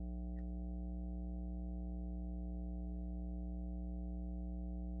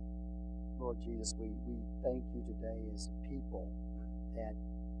 Lord Jesus, we thank you today as a people that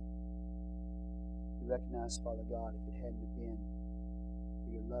we recognize, Father God, if it hadn't have been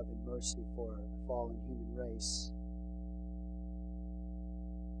for your love and mercy for a fallen human race,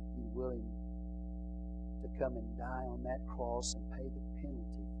 you willing to come and die on that cross and pay the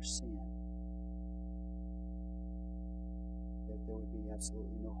penalty for sin, that there would be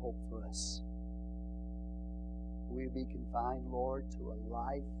absolutely no hope for us. We would be confined, Lord, to a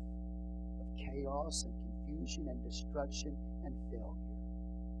life of chaos and confusion and destruction and failure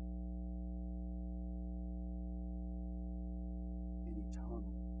and eternal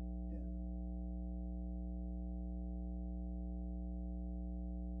doom.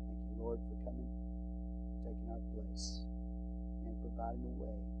 Thank you, Lord, for coming, taking our place, and providing a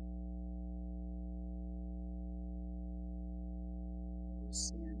way where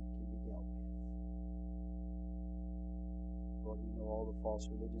sin can be dealt with. Lord, we know all the false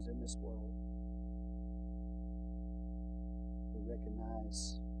religions in this world. We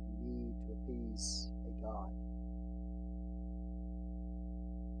recognize the need to appease a God.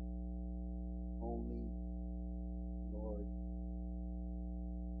 Only, Lord,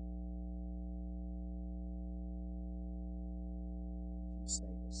 could you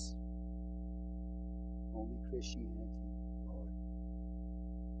save us. Only Christianity, Lord,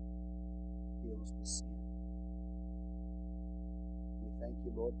 deals with sin. We thank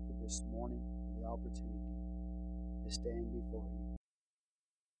you, Lord, for this morning, for the opportunity to stand before you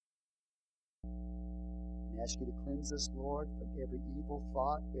and ask you to cleanse us, Lord, from every evil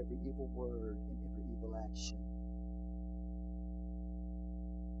thought, every evil word, and every evil action.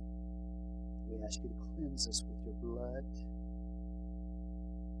 We ask you to cleanse us with your blood.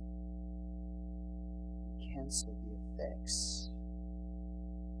 Cancel the effects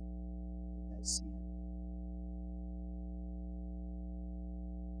of that sin.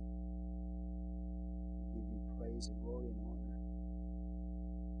 We give you praise and glory and honor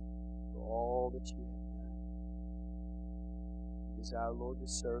for all that you have done. We desire, Lord, to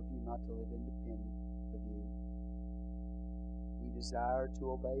serve you, not to live independent of you. We desire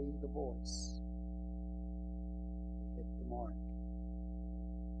to obey the voice, to hit the mark,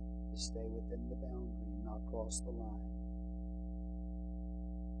 to stay within the boundary and not cross the line.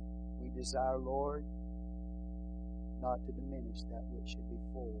 We desire, Lord, not to diminish that which should be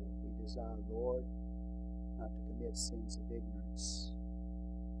full. We desire, Lord, not to commit sins of ignorance,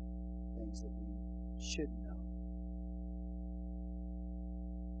 things that we should know.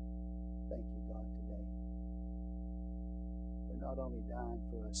 Thank you, God, today, for not only dying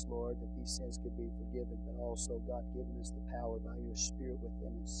for us, Lord, that these sins could be forgiven, but also, God, giving us the power by your Spirit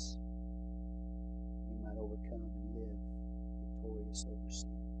within us, we might overcome and live victorious over sin.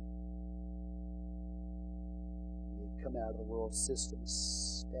 We have come out of the world system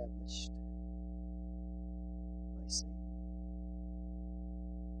established by Satan.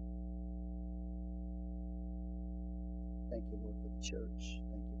 Thank you, Lord, for the church.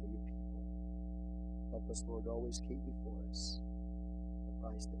 Thank you for your people. Help us, Lord, to always keep before us the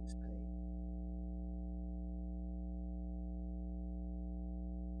price that was paid.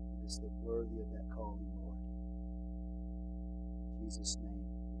 And let us live worthy of that calling, Lord. In Jesus' name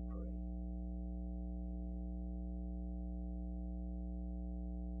we pray.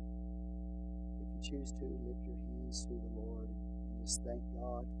 If you choose to, lift your hands to the Lord and just thank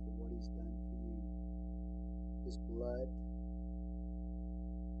God for what He's done for you. His blood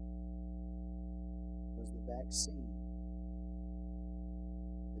was the vaccine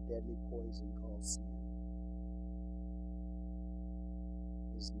for the deadly poison called sin.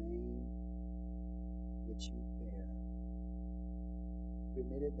 His name, which you bear,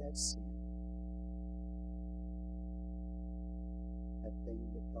 remitted that sin, that thing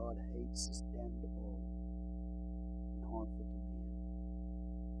that God hates is damnable and harmful to man.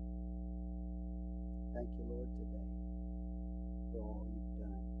 Thank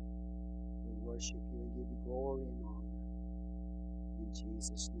worship you and give you glory and honor. In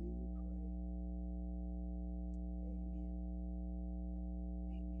Jesus' name we pray. Amen.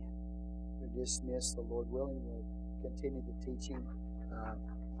 Amen. You're dismissed. The Lord willing, we'll continue the teaching.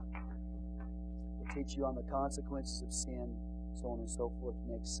 We'll teach you on the consequences of sin, so on and so forth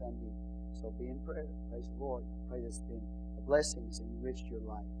next Sunday. So be in prayer. Praise the Lord. I pray this has been a blessing, has enriched your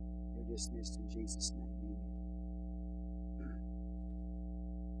life. You're dismissed in Jesus' name.